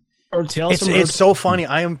 It's so funny.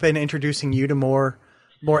 I have been introducing you to more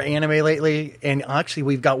anime lately, and actually,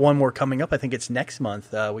 we've got one more coming up. I think it's next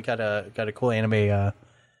month. We got a cool anime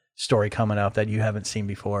story coming up that you haven't seen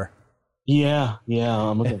before. Yeah.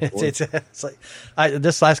 I'm looking forward. It's like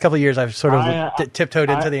this last couple of years, I've sort of tiptoed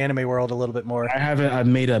into the anime world a little bit more. I've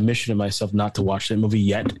made a mission of myself not to watch that movie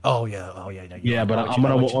yet. Oh yeah. No, but I'm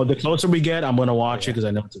gonna. The closer we get, I'm gonna watch it because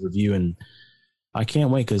I know it's a review, and I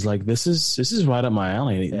can't wait because like this is right up my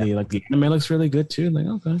alley. The anime looks really good too. Like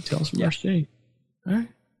okay, Tales from Our State. All right.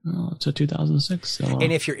 Oh, it's a 2006. So,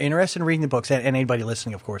 and if you're interested in reading the books, and anybody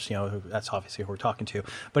listening, of course, that's obviously who we're talking to.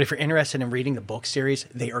 But if you're interested in reading the book series,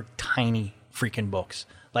 they are tiny freaking books.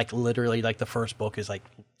 Like literally, like the first book is like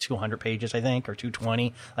 200 pages, I think, or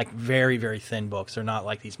 220. Like very, very thin books. They're not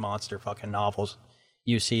like these monster fucking novels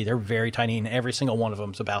you see. They're very tiny, and every single one of them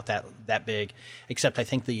is about that big. Except I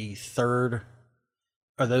think the third,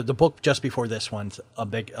 or the book just before this one's a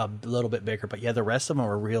little bit bigger. But yeah, the rest of them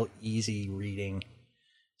are real easy reading.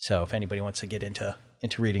 So if anybody wants to get into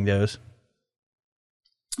reading those,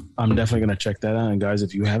 I'm definitely going to check that out. And guys,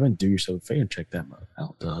 if you haven't, do yourself a favor and check that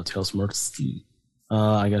out. Tales from Our State.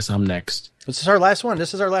 I guess I'm next. This is our last one.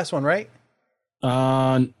 This is our last one, right?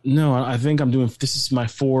 No, I think I'm doing. This is my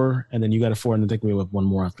 4, and then you got a 4, and I think we have one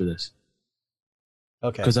more after this.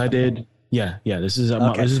 Okay. Because I did. Yeah. This is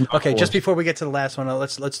okay. This is my 4. Just before we get to the last one,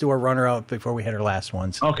 let's do our runner up before we hit our last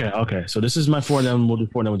ones. Okay. So this is my 4, and then we'll do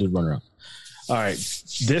 4, and then we'll do runner up. All right,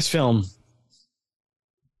 this film,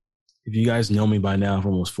 if you guys know me by now for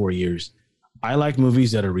almost 4 years, I like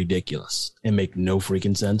movies that are ridiculous and make no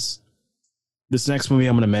freaking sense. This next movie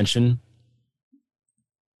I'm going to mention,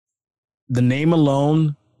 the name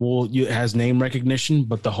alone has name recognition,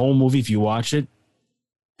 but the whole movie, if you watch it,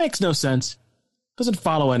 makes no sense. Doesn't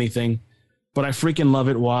follow anything, but I freaking love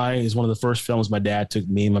it. Why? It's one of the first films my dad took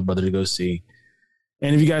me and my brother to go see.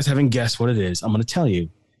 And if you guys haven't guessed what it is, I'm going to tell you.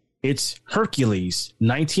 It's Hercules,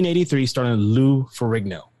 1983, starring Lou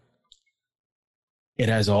Ferrigno. It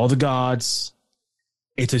has all the gods.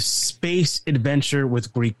 It's a space adventure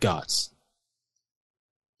with Greek gods.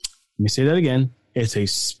 Let me say that again. It's a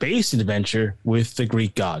space adventure with the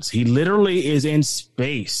Greek gods. He literally is in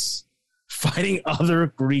space fighting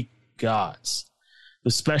other Greek gods.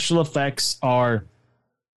 The special effects are,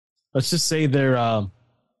 let's just say they're a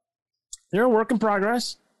work in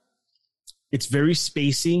progress. It's very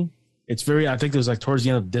spacey. It's very, I think it was like towards the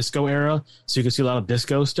end of the disco era, so you can see a lot of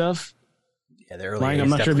disco stuff. Yeah, the early Mike, I'm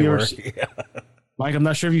not sure if Mike, I'm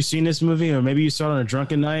not sure if you've seen this movie or maybe you saw it on a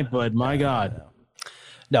drunken night, but my God.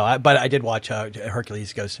 No, but I did watch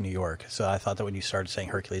Hercules Goes to New York, so I thought that when you started saying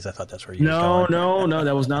Hercules, I thought that's where you were going. No,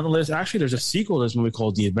 that was not on the list. Actually, there's a sequel to this movie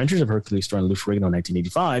called The Adventures of Hercules starring Lou Ferrigno in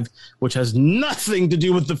 1985, which has nothing to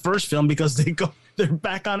do with the first film because they're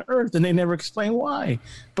back on Earth and they never explain why.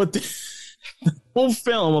 But the whole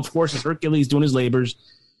film, of course, is Hercules doing his labors,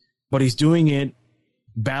 but he's doing it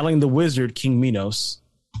battling the wizard King Minos,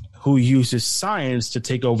 who uses science to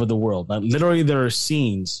take over the world. Now, literally, there are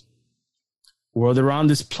scenes where they're on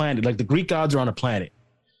this planet, like the Greek gods are on a planet,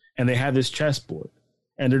 and they have this chessboard,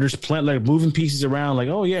 and they're just like moving pieces around, like,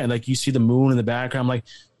 oh yeah, and like you see the moon in the background. I'm like,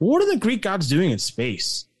 what are the Greek gods doing in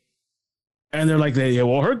space? And they're like,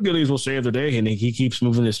 well, Hercules will save the day, and he keeps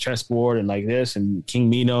moving this chessboard and like this, and King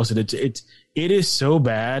Minos, and it is so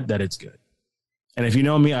bad that it's good. And if you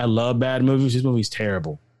know me, I love bad movies. This movie's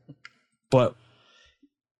terrible, but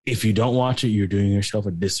if you don't watch it, you're doing yourself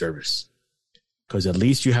a disservice. Because at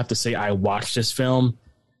least you have to say, I watched this film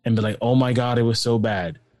and be like, oh my God, it was so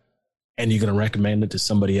bad. And you're going to recommend it to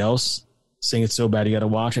somebody else, saying it's so bad you got to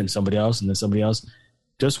watch it, and somebody else, and then somebody else.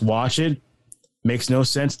 Just watch it. Makes no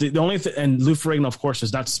sense. The only and Lou Ferrigno, of course,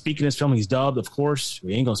 does not speak in this film. He's dubbed, of course.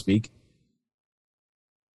 We ain't going to speak.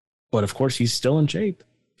 But of course, he's still in shape.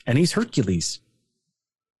 And he's Hercules.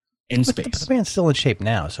 In space. But the man's still in shape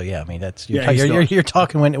now, so yeah. I mean, that's you're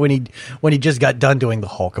talking when he just got done doing the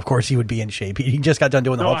Hulk. Of course, he would be in shape. He just got done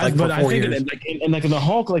doing the Hulk for 4 years. And like in the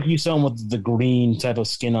Hulk, like you saw him with the green type of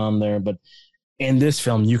skin on there, but in this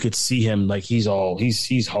film, you could see him like he's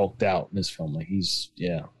hulked out in this film. Like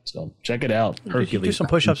so check it out. Hercules. Do some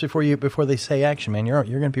push-ups before they say action, man. You're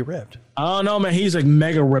gonna be ripped. Oh no, man, he's like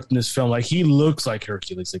mega ripped in this film. Like he looks like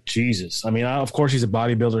Hercules. Like Jesus. I mean, of course he's a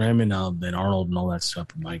bodybuilder. Him and Arnold and all that stuff.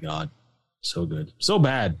 But my God, so good, so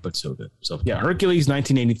bad, but so good. So yeah, Hercules,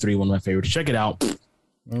 1983, one of my favorites. Check it out.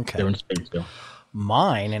 Okay, they're in space still.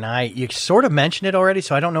 Mine and you sort of mentioned it already,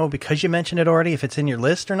 so I don't know because you mentioned it already if it's in your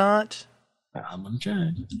list or not. I'm gonna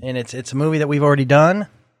check. And it's a movie that we've already done.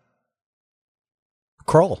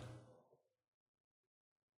 Krull.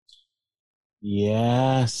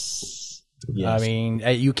 Yes. I mean,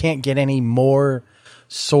 you can't get any more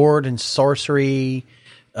sword and sorcery.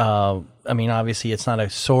 I mean, obviously it's not a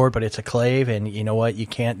sword, but it's a clave, and you know what?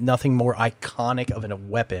 Nothing more iconic of a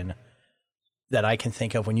weapon that I can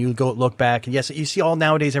think of when you go look back. And yes, you see all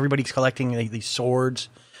nowadays everybody's collecting these swords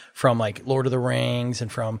from like Lord of the Rings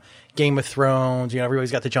and from Game of Thrones. You know,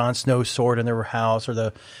 everybody's got the Jon Snow sword in their house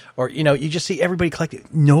or you know, you just see everybody collecting.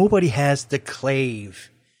 Nobody has the clave,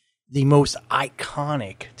 the most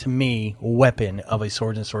iconic to me weapon of a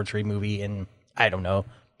swords and sorcery movie in, I don't know,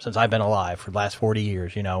 since I've been alive for the last 40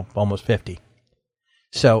 years, you know, almost 50.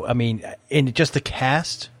 So, I mean, and just the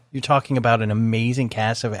cast, you're talking about an amazing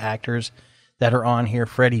cast of actors that are on here.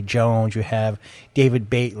 Freddie Jones, you have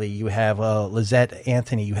David Bately, you have Lizette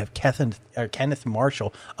Anthony, you have Kenneth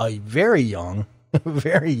Marshall, a very young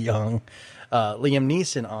Liam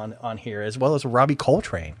Neeson on here, as well as Robbie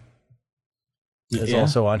Coltrane is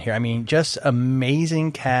also on here. I mean, just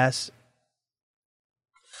amazing cast.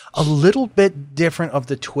 A little bit different of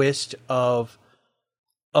the twist of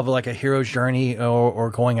like a hero's journey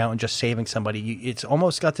or going out and just saving somebody. It's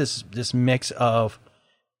almost got this mix of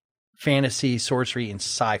fantasy, sorcery, and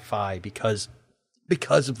sci-fi because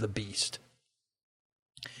of the beast.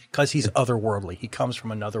 Because he's otherworldly. He comes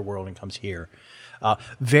from another world and comes here.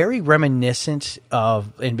 Very reminiscent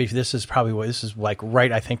of, and this is like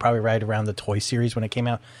right, I think probably right around the Toy Series when it came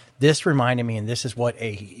out. This reminded me, and this is what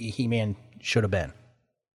a He-Man should have been.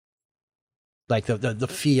 Like the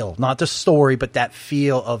feel, not the story, but that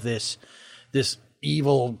feel of this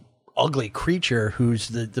evil, ugly creature who's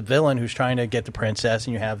the villain who's trying to get the princess,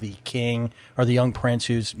 and you have the king or the young prince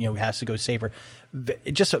who's, you know, has to go save her.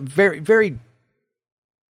 Just a very, very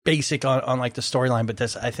basic on like the storyline, but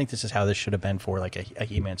I think this is how this should have been for like a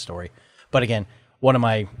He-Man story. But again, one of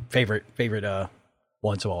my favorite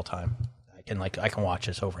ones of all time. I can watch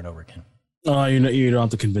this over and over again. You don't have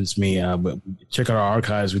to convince me. But check out our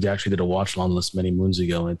archives. We actually did a watch along list many moons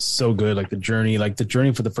ago. It's so good. Like the journey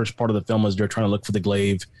for the first part of the film is they're trying to look for the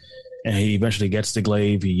glaive, and he eventually gets the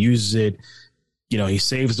glaive. He uses it. You know, he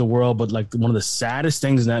saves the world. But like one of the saddest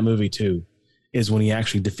things in that movie too is when he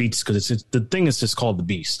actually defeats, because it's the thing is just called the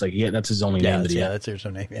Beast. Like that's his only name. That's his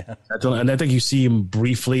own name. Yeah. And I think you see him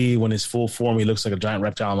briefly when his full form, he looks like a giant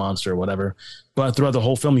reptile monster or whatever. But throughout the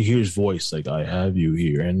whole film, you hear his voice, like, I have you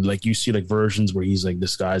here. And like you see like versions where he's like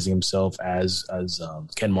disguising himself as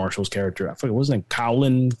Ken Marshall's character. I forget what his name,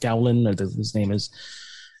 Cowlin, or his name is.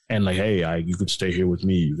 And like, hey, you could stay here with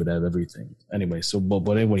me. You could have everything. Anyway, so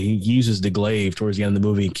but anyway, he uses the glaive towards the end of the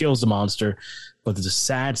movie. He kills the monster. But there's a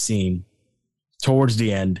sad scene towards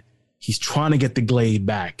the end. He's trying to get the glaive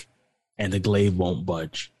back, and the glaive won't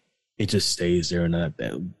budge. It just stays there, and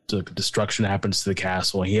the destruction happens to the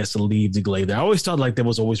castle, and he has to leave the glaive there. I always thought like there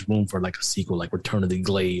was always room for like a sequel, like Return of the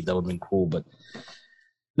Glaive. That would have been cool, but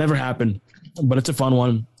never happened. But it's a fun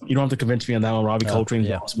one. You don't have to convince me on that one. Robbie Coltrane's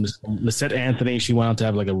awesome. Lisette Anthony, she went on to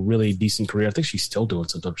have like a really decent career. I think she's still doing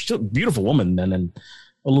something. She's still a beautiful woman, and then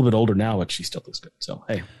a little bit older now, but she still looks good. So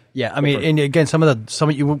hey, yeah. I mean, and again,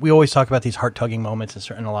 we always talk about these heart tugging moments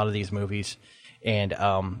in a lot of these movies. And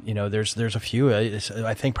you know, there's a few.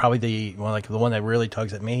 I think probably the one that really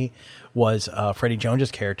tugs at me was Freddie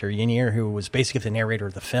Jones's character Ynir, who was basically the narrator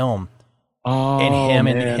of the film.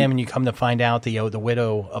 And you come to find out the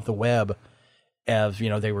widow of the Web, as you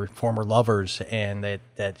know, they were former lovers, and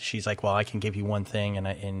that she's like, well, I can give you one thing,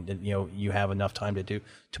 and you know, you have enough time to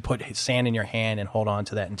put sand in your hand and hold on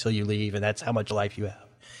to that until you leave, and that's how much life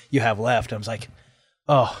you have left. And I was like,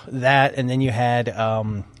 oh, that, and then you had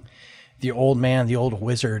the old man, the old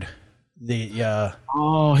wizard,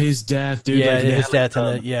 his death, dude. Yeah, his death,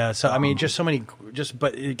 So I mean, just so many.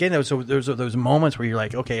 But again, there's those moments where you're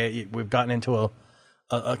like, okay, we've gotten into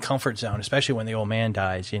a comfort zone, especially when the old man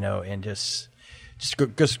dies, you know, and just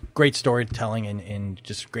great storytelling and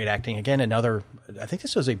just great acting. Again, I think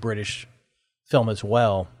this was a British film as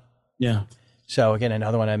well. Yeah. So again,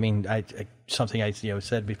 another one. I mean, something I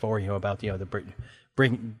said before, about the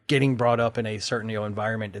getting brought up in a certain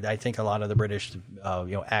environment. I think a lot of the British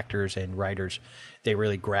actors and writers, they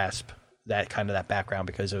really grasp that background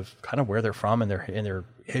because of kind of where they're from and their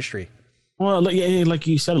history. Well, like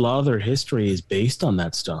you said, a lot of their history is based on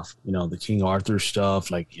that stuff. The King Arthur stuff,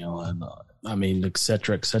 and, et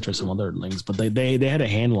cetera, some other things. But they had a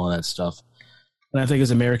handle on that stuff. And I think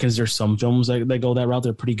as Americans, there's some films that go that route.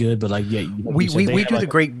 They're pretty good, but we do the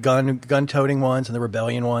great gun-toting ones and the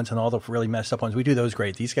rebellion ones and all the really messed up ones. We do those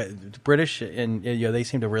great. These guys, British, and they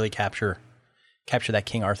seem to really capture that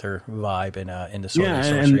King Arthur vibe in the Sword and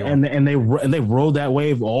Sorcery. And they rode that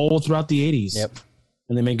wave all throughout the 80s. Yep.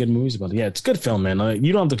 And they made good movies about it. Yeah, it's a good film, man.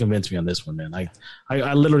 You don't have to convince me on this one, man.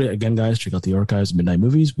 I literally, again, guys, check out the archives of Midnight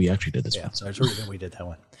Movies. We actually did this one. There's a reason we did that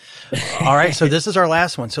one. All right, so this is our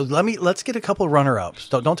last one. So let's get a couple of runner-ups.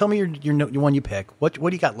 Don't tell me your one you pick. What do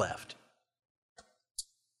you got left?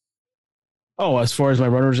 Oh, as far as my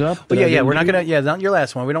runners up? Well, we're not gonna. Yeah, not your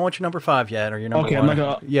last one. We don't want your number 5 yet, or your number 1. I'm not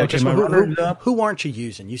gonna. Yeah, okay, just my runners up. Who aren't you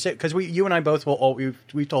using? You said because you and I both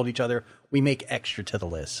we've told each other we make extra to the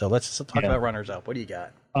list. So let's talk about runners up. What do you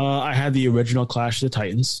got? I had the original Clash of the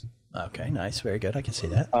Titans. Okay, nice, very good. I can see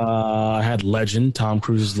that. I had Legend, Tom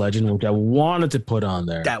Cruise's Legend, which I wanted to put on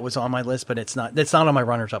there. That was on my list, but it's not on my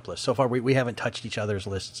runners up list so far. We haven't touched each other's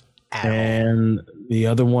lists. And the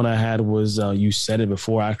other one I had was, you said it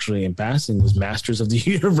before actually in passing, was Masters of the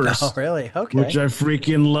Universe. Oh, really? Okay. Which I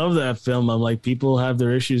freaking love that film. I'm like, people have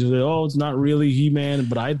their issues with it. Oh, it's not really He-Man,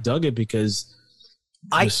 but I dug it because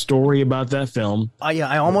the story about that film. I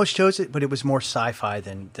almost chose it, but it was more sci-fi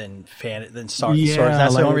than Star Wars.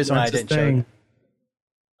 That's the only reason why I didn't choose it.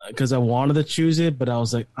 Because I wanted to choose it, but I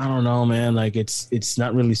was like, I don't know, man. Like it's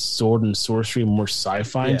not really sword and sorcery, more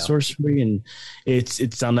sci-fi and sorcery, and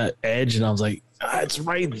it's on that edge. And I was like, it's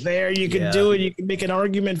right there. You can do it. You can make an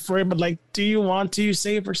argument for it, but like, do you want to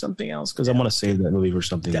save for something else? Because I want to save that movie for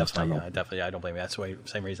something else. Definitely. I don't blame you. That's the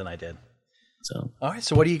same reason I did. So all right.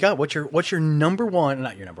 So what do you got? What's your number one?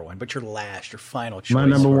 Not your number one, but your final choice. My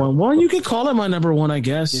number one. Well, you could call it my number one, I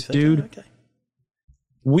guess, dude. Okay.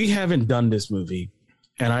 We haven't done this movie.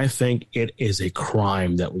 And I think it is a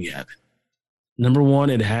crime that we haven't. Number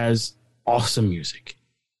 1, it has awesome music.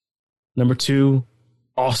 Number 2,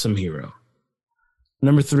 awesome hero.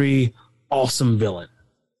 Number 3, awesome villain.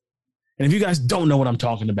 And if you guys don't know what I'm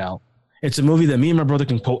talking about, it's a movie that me and my brother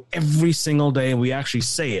can quote every single day, and we actually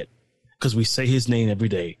say it because we say his name every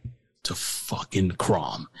day. To fucking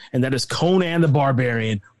Crom. And that is Conan the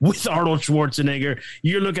Barbarian with Arnold Schwarzenegger.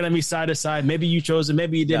 You're looking at me side to side. Maybe you chose it,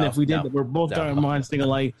 maybe you didn't. If we did, we're both our minds thinking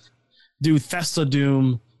like, dude, Thesla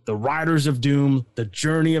Doom, the Riders of Doom, the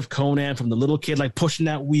journey of Conan from the little kid like pushing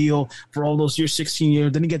that wheel for all those years, 16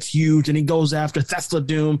 years. Then he gets huge and he goes after Thesla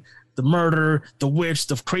Doom, the murder, the witch,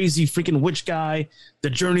 the crazy freaking witch guy, the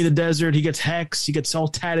journey of the desert. He gets hexed. He gets all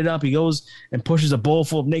tatted up. He goes and pushes a bowl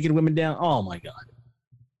full of naked women down. Oh my God.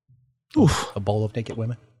 Oof. A bowl of naked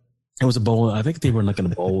women. It was a bowl. I think they were like in a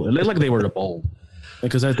bowl. It looked like they were in a bowl.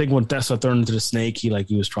 Because I think when Thesla turned into the snake, he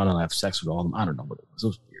was trying to have sex with all of them. I don't know what it was. It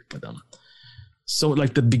was weird. But so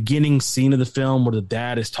like the beginning scene of the film where the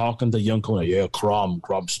dad is talking to young Conan,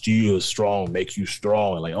 Crom steel is strong, make you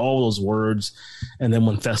strong, and like all those words. And then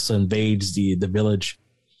when Thesla invades the village,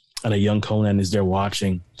 and a young Conan is there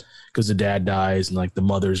watching because the dad dies, and like the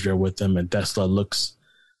mother's there with him, and Thesla looks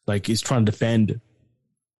like he's trying to defend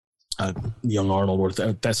young Arnold, where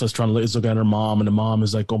Thesla's trying to look at her mom, and the mom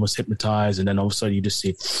is like almost hypnotized, and then all of a sudden you just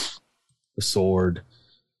see the sword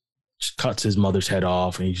just cuts his mother's head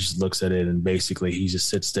off, and he just looks at it, and basically he just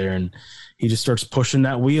sits there and he just starts pushing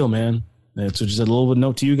that wheel, man. And so just a little bit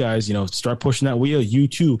note to you guys, start pushing that wheel. You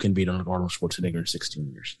too can beat Arnold Schwarzenegger in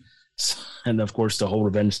 16 years. And of course, the whole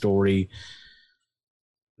revenge story,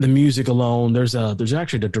 the music alone. There's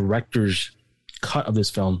actually the director's cut of this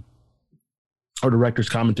film, or director's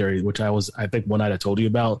commentary, which I think one night I told you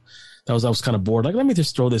about. I was kind of bored. Like, let me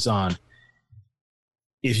just throw this on.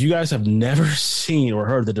 If you guys have never seen or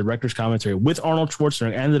heard the director's commentary with Arnold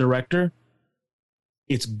Schwarzenegger and the director,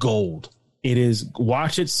 it's gold. It is.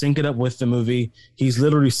 Watch it, sync it up with the movie. He's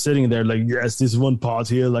literally sitting there like, yes, this one part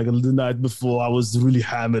here, like the night before I was really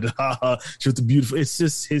hammered. Just beautiful. It's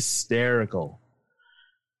just hysterical.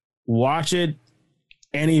 Watch it.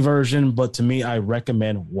 Any version, but to me, I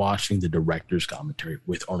recommend watching the director's commentary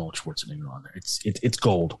with Arnold Schwarzenegger on there. It's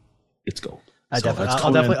gold. It's gold.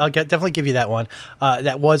 I'll definitely give you that one.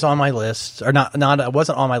 That was on my list, or not. It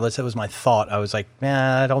wasn't on my list. It was my thought. I was like,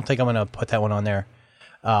 man, I don't think I'm going to put that one on there.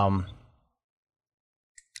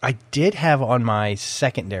 I did have on my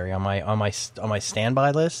secondary on my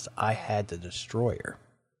standby list. I had the Destroyer.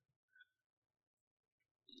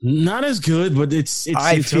 Not as good, but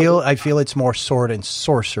I feel it's more sword and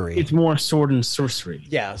sorcery. It's more sword and sorcery.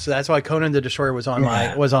 Yeah, so that's why Conan the Destroyer was on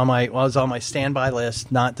my standby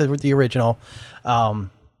list, not the original.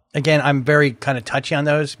 Again, I'm very kind of touchy on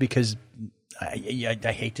those because I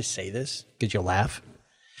hate to say this because you'll laugh.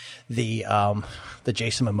 The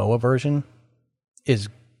Jason Momoa version is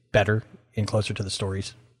better and closer to the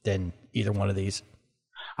stories than either one of these.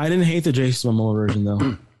 I didn't hate the Jason Momoa version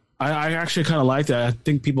though. I actually kind of liked that. I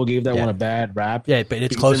think people gave that one a bad rap. Yeah, but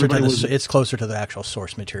it's closer to the actual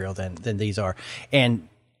source material than these are. And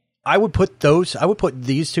I would put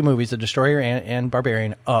these two movies, The Destroyer and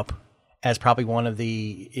Barbarian, up as probably one of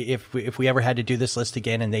the, if we ever had to do this list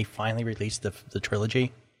again and they finally released the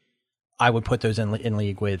trilogy, I would put those in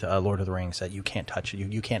league with Lord of the Rings. That you can't touch.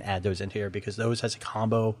 You can't add those into here because those as a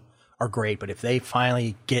combo are great. But if they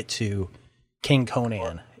finally get to King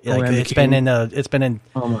Conan, it's been in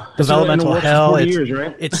developmental hell.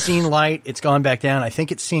 It's seen light. It's gone back down. I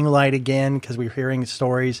think it's seeing light again because we're hearing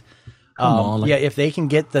stories. If they can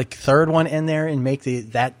get the third one in there and make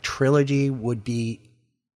that trilogy would be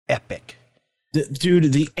epic.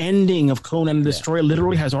 Dude, the ending of Conan the Destroyer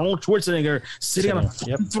literally has Arnold Schwarzenegger sitting on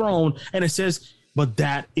a throne, and it says, "But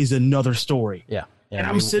that is another story." Yeah, and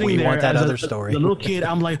I'm sitting there. Want that other story? The little kid,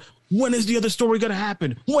 I'm like, when is the other story going to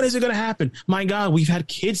happen? When is it going to happen? My God, we've had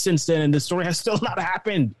kids since then, and the story has still not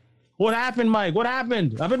happened. What happened, Mike? What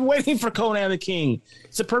happened? I've been waiting for Conan the King.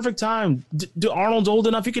 It's a perfect time. Arnold's old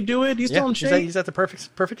enough; he could do it. He's still in shape. He's at the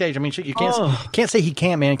perfect age. I mean, you can't say he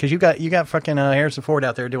can't, man, because you got fucking Harrison Ford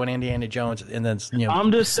out there doing Indiana Jones, and then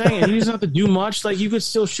I'm just saying he doesn't have to do much. Like you could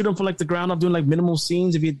still shoot him from like the ground up, doing like minimal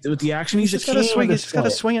scenes with the action. He's just got to swing. He's got to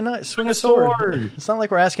swing a sword. It's not like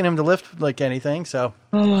we're asking him to lift like anything. So,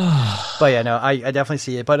 but yeah, no, I definitely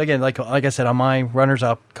see it. But again, like I said, on my runners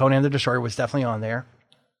up, Conan the Destroyer was definitely on there.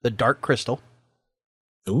 The Dark Crystal.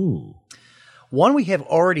 Ooh. One we have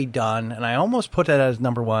already done, and I almost put that as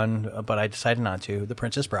number one, but I decided not to. The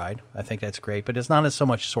Princess Bride. I think that's great, but it's not as so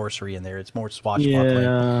much sorcery in there. It's more swashbuckling.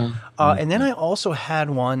 Yeah. And then I also had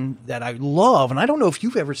one that I love, and I don't know if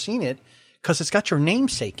you've ever seen it, because it's got your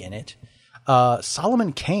namesake in it.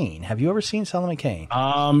 Solomon Kane. Have you ever seen Solomon Kane?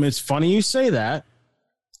 It's funny you say that.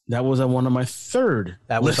 That was on one of my third.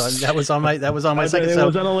 That was on my second. It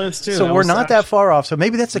was on a list too. So we're not that far off. So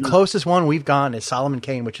maybe that's the closest one we've gone is Solomon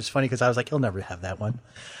Kane, which is funny because I was like, he'll never have that one.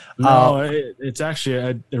 No, it's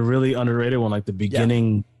actually a really underrated one. Like the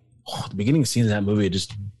beginning scene of that movie,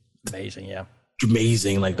 just amazing. Yeah,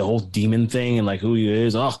 amazing. Like the whole demon thing and like who he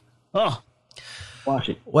is. Oh, watch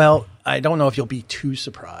it. Well, I don't know if you'll be too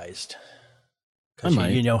surprised. I might.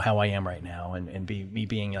 You know how I am right now, and me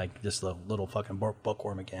being like this little fucking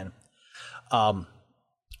bookworm again. The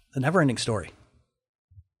Never-Ending Story.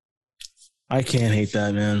 I can't hate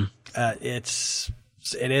that, man. It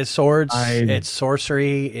is swords. It's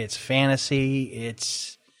sorcery. It's fantasy.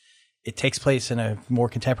 It takes place in a more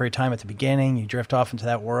contemporary time at the beginning. You drift off into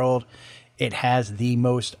that world. It has the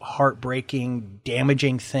most heartbreaking,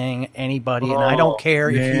 damaging thing anybody, and I don't care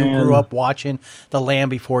if you grew up watching The Land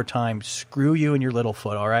Before Time. Screw you and your little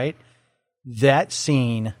foot, all right? That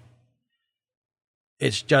scene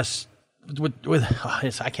is just I don't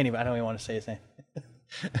even want to say his name.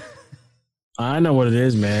 I know what it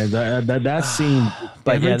is, man. That scene.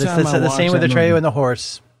 But yeah, the scene with the Atreyu and the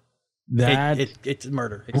horse. That it's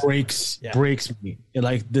murder. Breaks me. And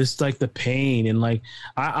like this, like the pain and like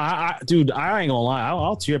dude, I ain't gonna lie.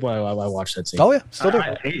 I'll tear up while I watch that scene. Oh yeah, still do.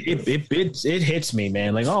 It hits me,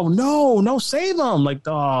 man. Like, oh no, save them. Like,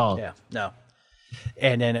 oh yeah, no.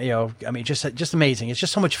 And then I mean, just amazing. It's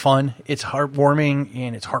just so much fun. It's heartwarming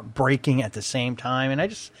and it's heartbreaking at the same time. And I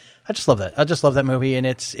just love that. I just love that movie. And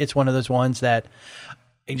it's one of those ones that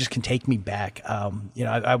it just can take me back.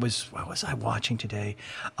 What was I watching today?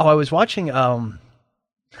 Oh, I was watching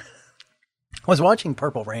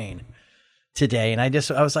Purple Rain today, and I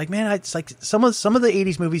was like, man, it's like some of the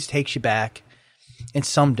 80s movies takes you back and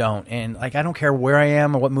some don't. And like, I don't care where I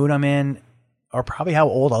am or what mood I'm in or probably how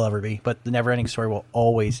old I'll ever be, but The Never-Ending Story will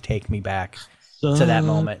always take me back to that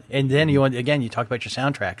moment. And then you talk about your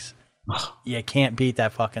soundtracks. You can't beat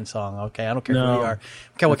that fucking song. Okay, I don't care who you are.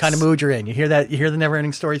 Okay, what kind of mood you're in. You hear that? You hear the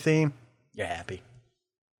Never-Ending Story theme? You're happy.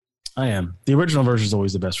 I am. The original version is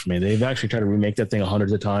always the best for me. They've actually tried to remake that thing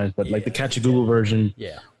hundreds of times, but like the Kachagoogoo version.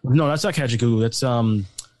 Yeah. No, that's not Kachagoogoo. That's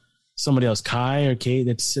somebody else. Kai or Kate.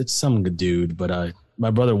 It's some good dude. But my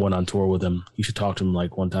brother went on tour with him. You should talk to him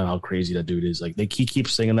like one time how crazy that dude is. Like he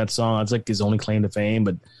keeps singing that song. It's like his only claim to fame,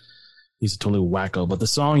 but he's totally wacko. But the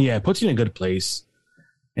song, it puts you in a good place.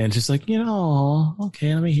 And it's just like,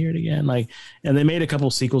 okay, let me hear it again. Like, and they made a couple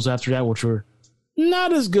sequels after that, which were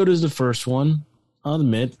not as good as the first one, I'll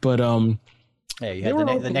admit. But yeah, you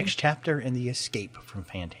had the next chapter in the Escape from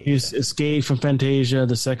Fantasia. Escape from Fantasia.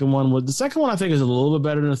 The second one, I think, is a little bit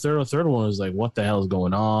better than the third. The third one was like, what the hell is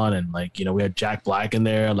going on? And like, we had Jack Black in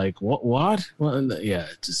there. Like, what? Yeah,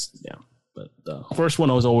 just yeah. But the first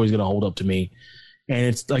one was always going to hold up to me. And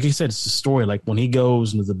it's like I said, it's a story. Like when he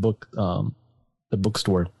goes into the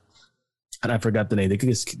bookstore, and I forgot the name.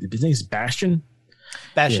 His name is Bastian.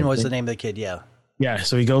 Bastian was the name of the kid. Yeah. Yeah,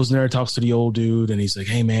 so he goes in there, talks to the old dude, and he's like,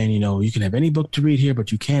 "Hey, man, you can have any book to read here,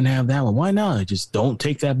 but you can't have that one. Why not? Just don't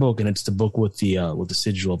take that book." And it's the book with the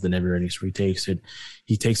sigil of the Neverending Story.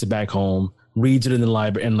 He takes it back home, reads it in the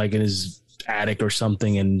library, and like in his attic or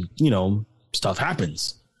something, and stuff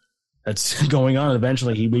happens. That's going on. And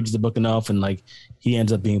eventually, he reads the book enough, and like he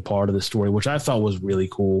ends up being part of the story, which I thought was really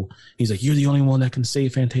cool. He's like, "You're the only one that can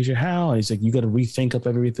save Fantasia. How?" And he's like, "You got to rethink up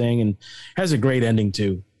everything," and has a great ending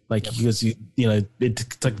too. Like, because,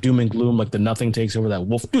 it's like doom and gloom, like the nothing takes over that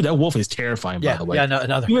wolf. Dude, that wolf is terrifying, by the way. Yeah,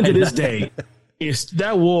 no, even to this day, is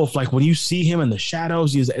that wolf, like when you see him in the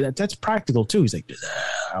shadows, that's practical too. He's like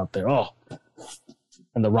out there. Oh,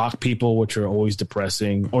 and the rock people, which are always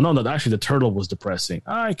depressing. Oh, no, actually the turtle was depressing.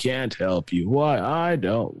 I can't help you. Why? I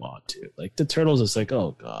don't want to. Like the turtle's just like,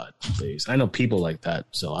 oh God, please. I know people like that,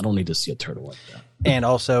 so I don't need to see a turtle like that. And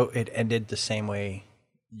also it ended the same way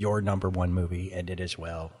your number one movie ended as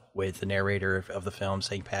well, with the narrator of the film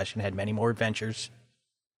saying Passion had many more adventures,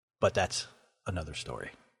 but that's another story.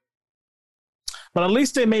 But at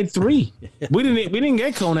least they made 3. We didn't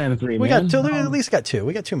get Conan 3. We got 2. At least got 2.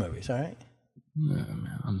 We got 2 movies. All right. Yeah,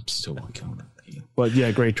 man, I'm still working on it. But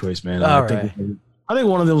yeah, great choice, man. I think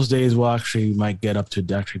one of those days we'll actually might get up to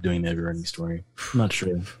actually doing Neverending Story. I'm not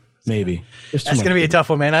sure. Maybe that's going to be a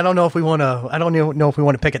tough one, man. I don't know if we want to. I don't know if we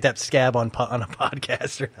want to pick at that scab on a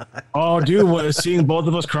podcast or not. Oh, dude, seeing both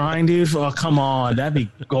of us crying, dude. Oh, come on, that'd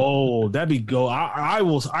be gold. That'd be gold. I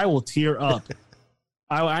will tear up.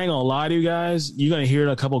 I ain't gonna lie to you guys. You're gonna hear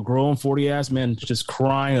a couple grown 40-ass men just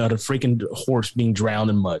crying at a freaking horse being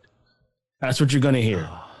drowned in mud. That's what you're gonna hear.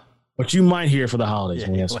 But you might hear for the holidays.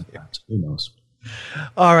 Who knows?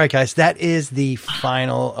 All right, guys, that is the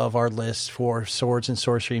final of our list for swords and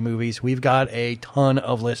sorcery movies. We've got a ton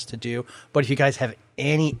of lists to do, but if you guys have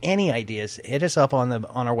any ideas, hit us up on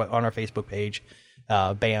our Facebook page,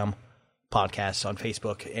 BAM Podcasts on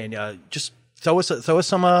Facebook, and just throw us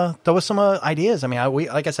some ideas. I mean,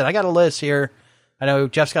 like I said, I got a list here. I know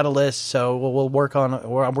Jeff's got a list, so we're going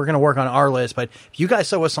to work on our list. But if you guys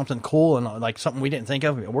throw us something cool and like something we didn't think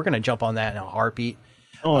of, we're going to jump on that in a heartbeat.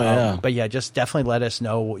 Oh yeah, but yeah, just definitely let us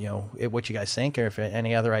know, what you guys think, or if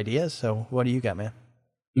any other ideas. So, what do you got, man?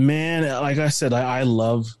 Man, like I said, I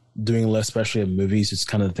love doing lists, especially of movies. It's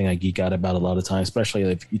kind of the thing I geek out about a lot of times,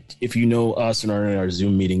 especially if you know us and our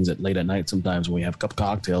Zoom meetings at late at night. Sometimes when we have a couple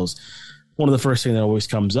cocktails, one of the first things that always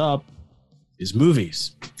comes up is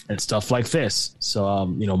movies and stuff like this. So,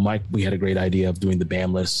 Mike, we had a great idea of doing the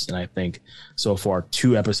BAM list, and I think so far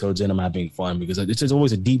 2 episodes in, I'm having fun because it's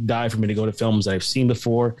always a deep dive for me to go to films that I've seen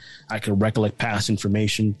before. I can recollect past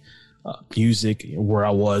information, music, where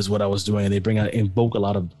I was, what I was doing, and they invoke a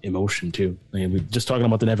lot of emotion too. I mean, we're just talking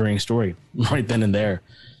about the Neverending Story right then and there.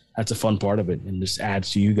 That's a fun part of it, and this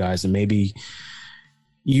adds to you guys, and maybe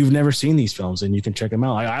you've never seen these films and you can check them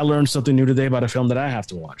out. I learned something new today about a film that I have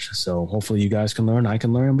to watch. So hopefully you guys can learn. I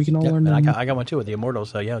can learn. We can all learn. I got one too with The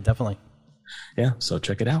Immortals. So yeah, definitely. Yeah. So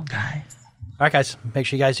check it out, guys. All right, guys. Make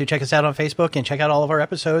sure you guys do check us out on Facebook and check out all of our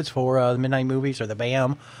episodes for the Midnight Movies or the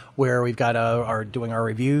BAM, where we've got doing our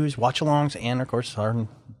reviews, watch-alongs, and of course our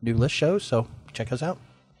new list shows. So check us out.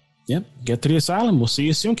 Yep. Get to the asylum. We'll see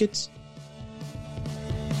you soon, kids.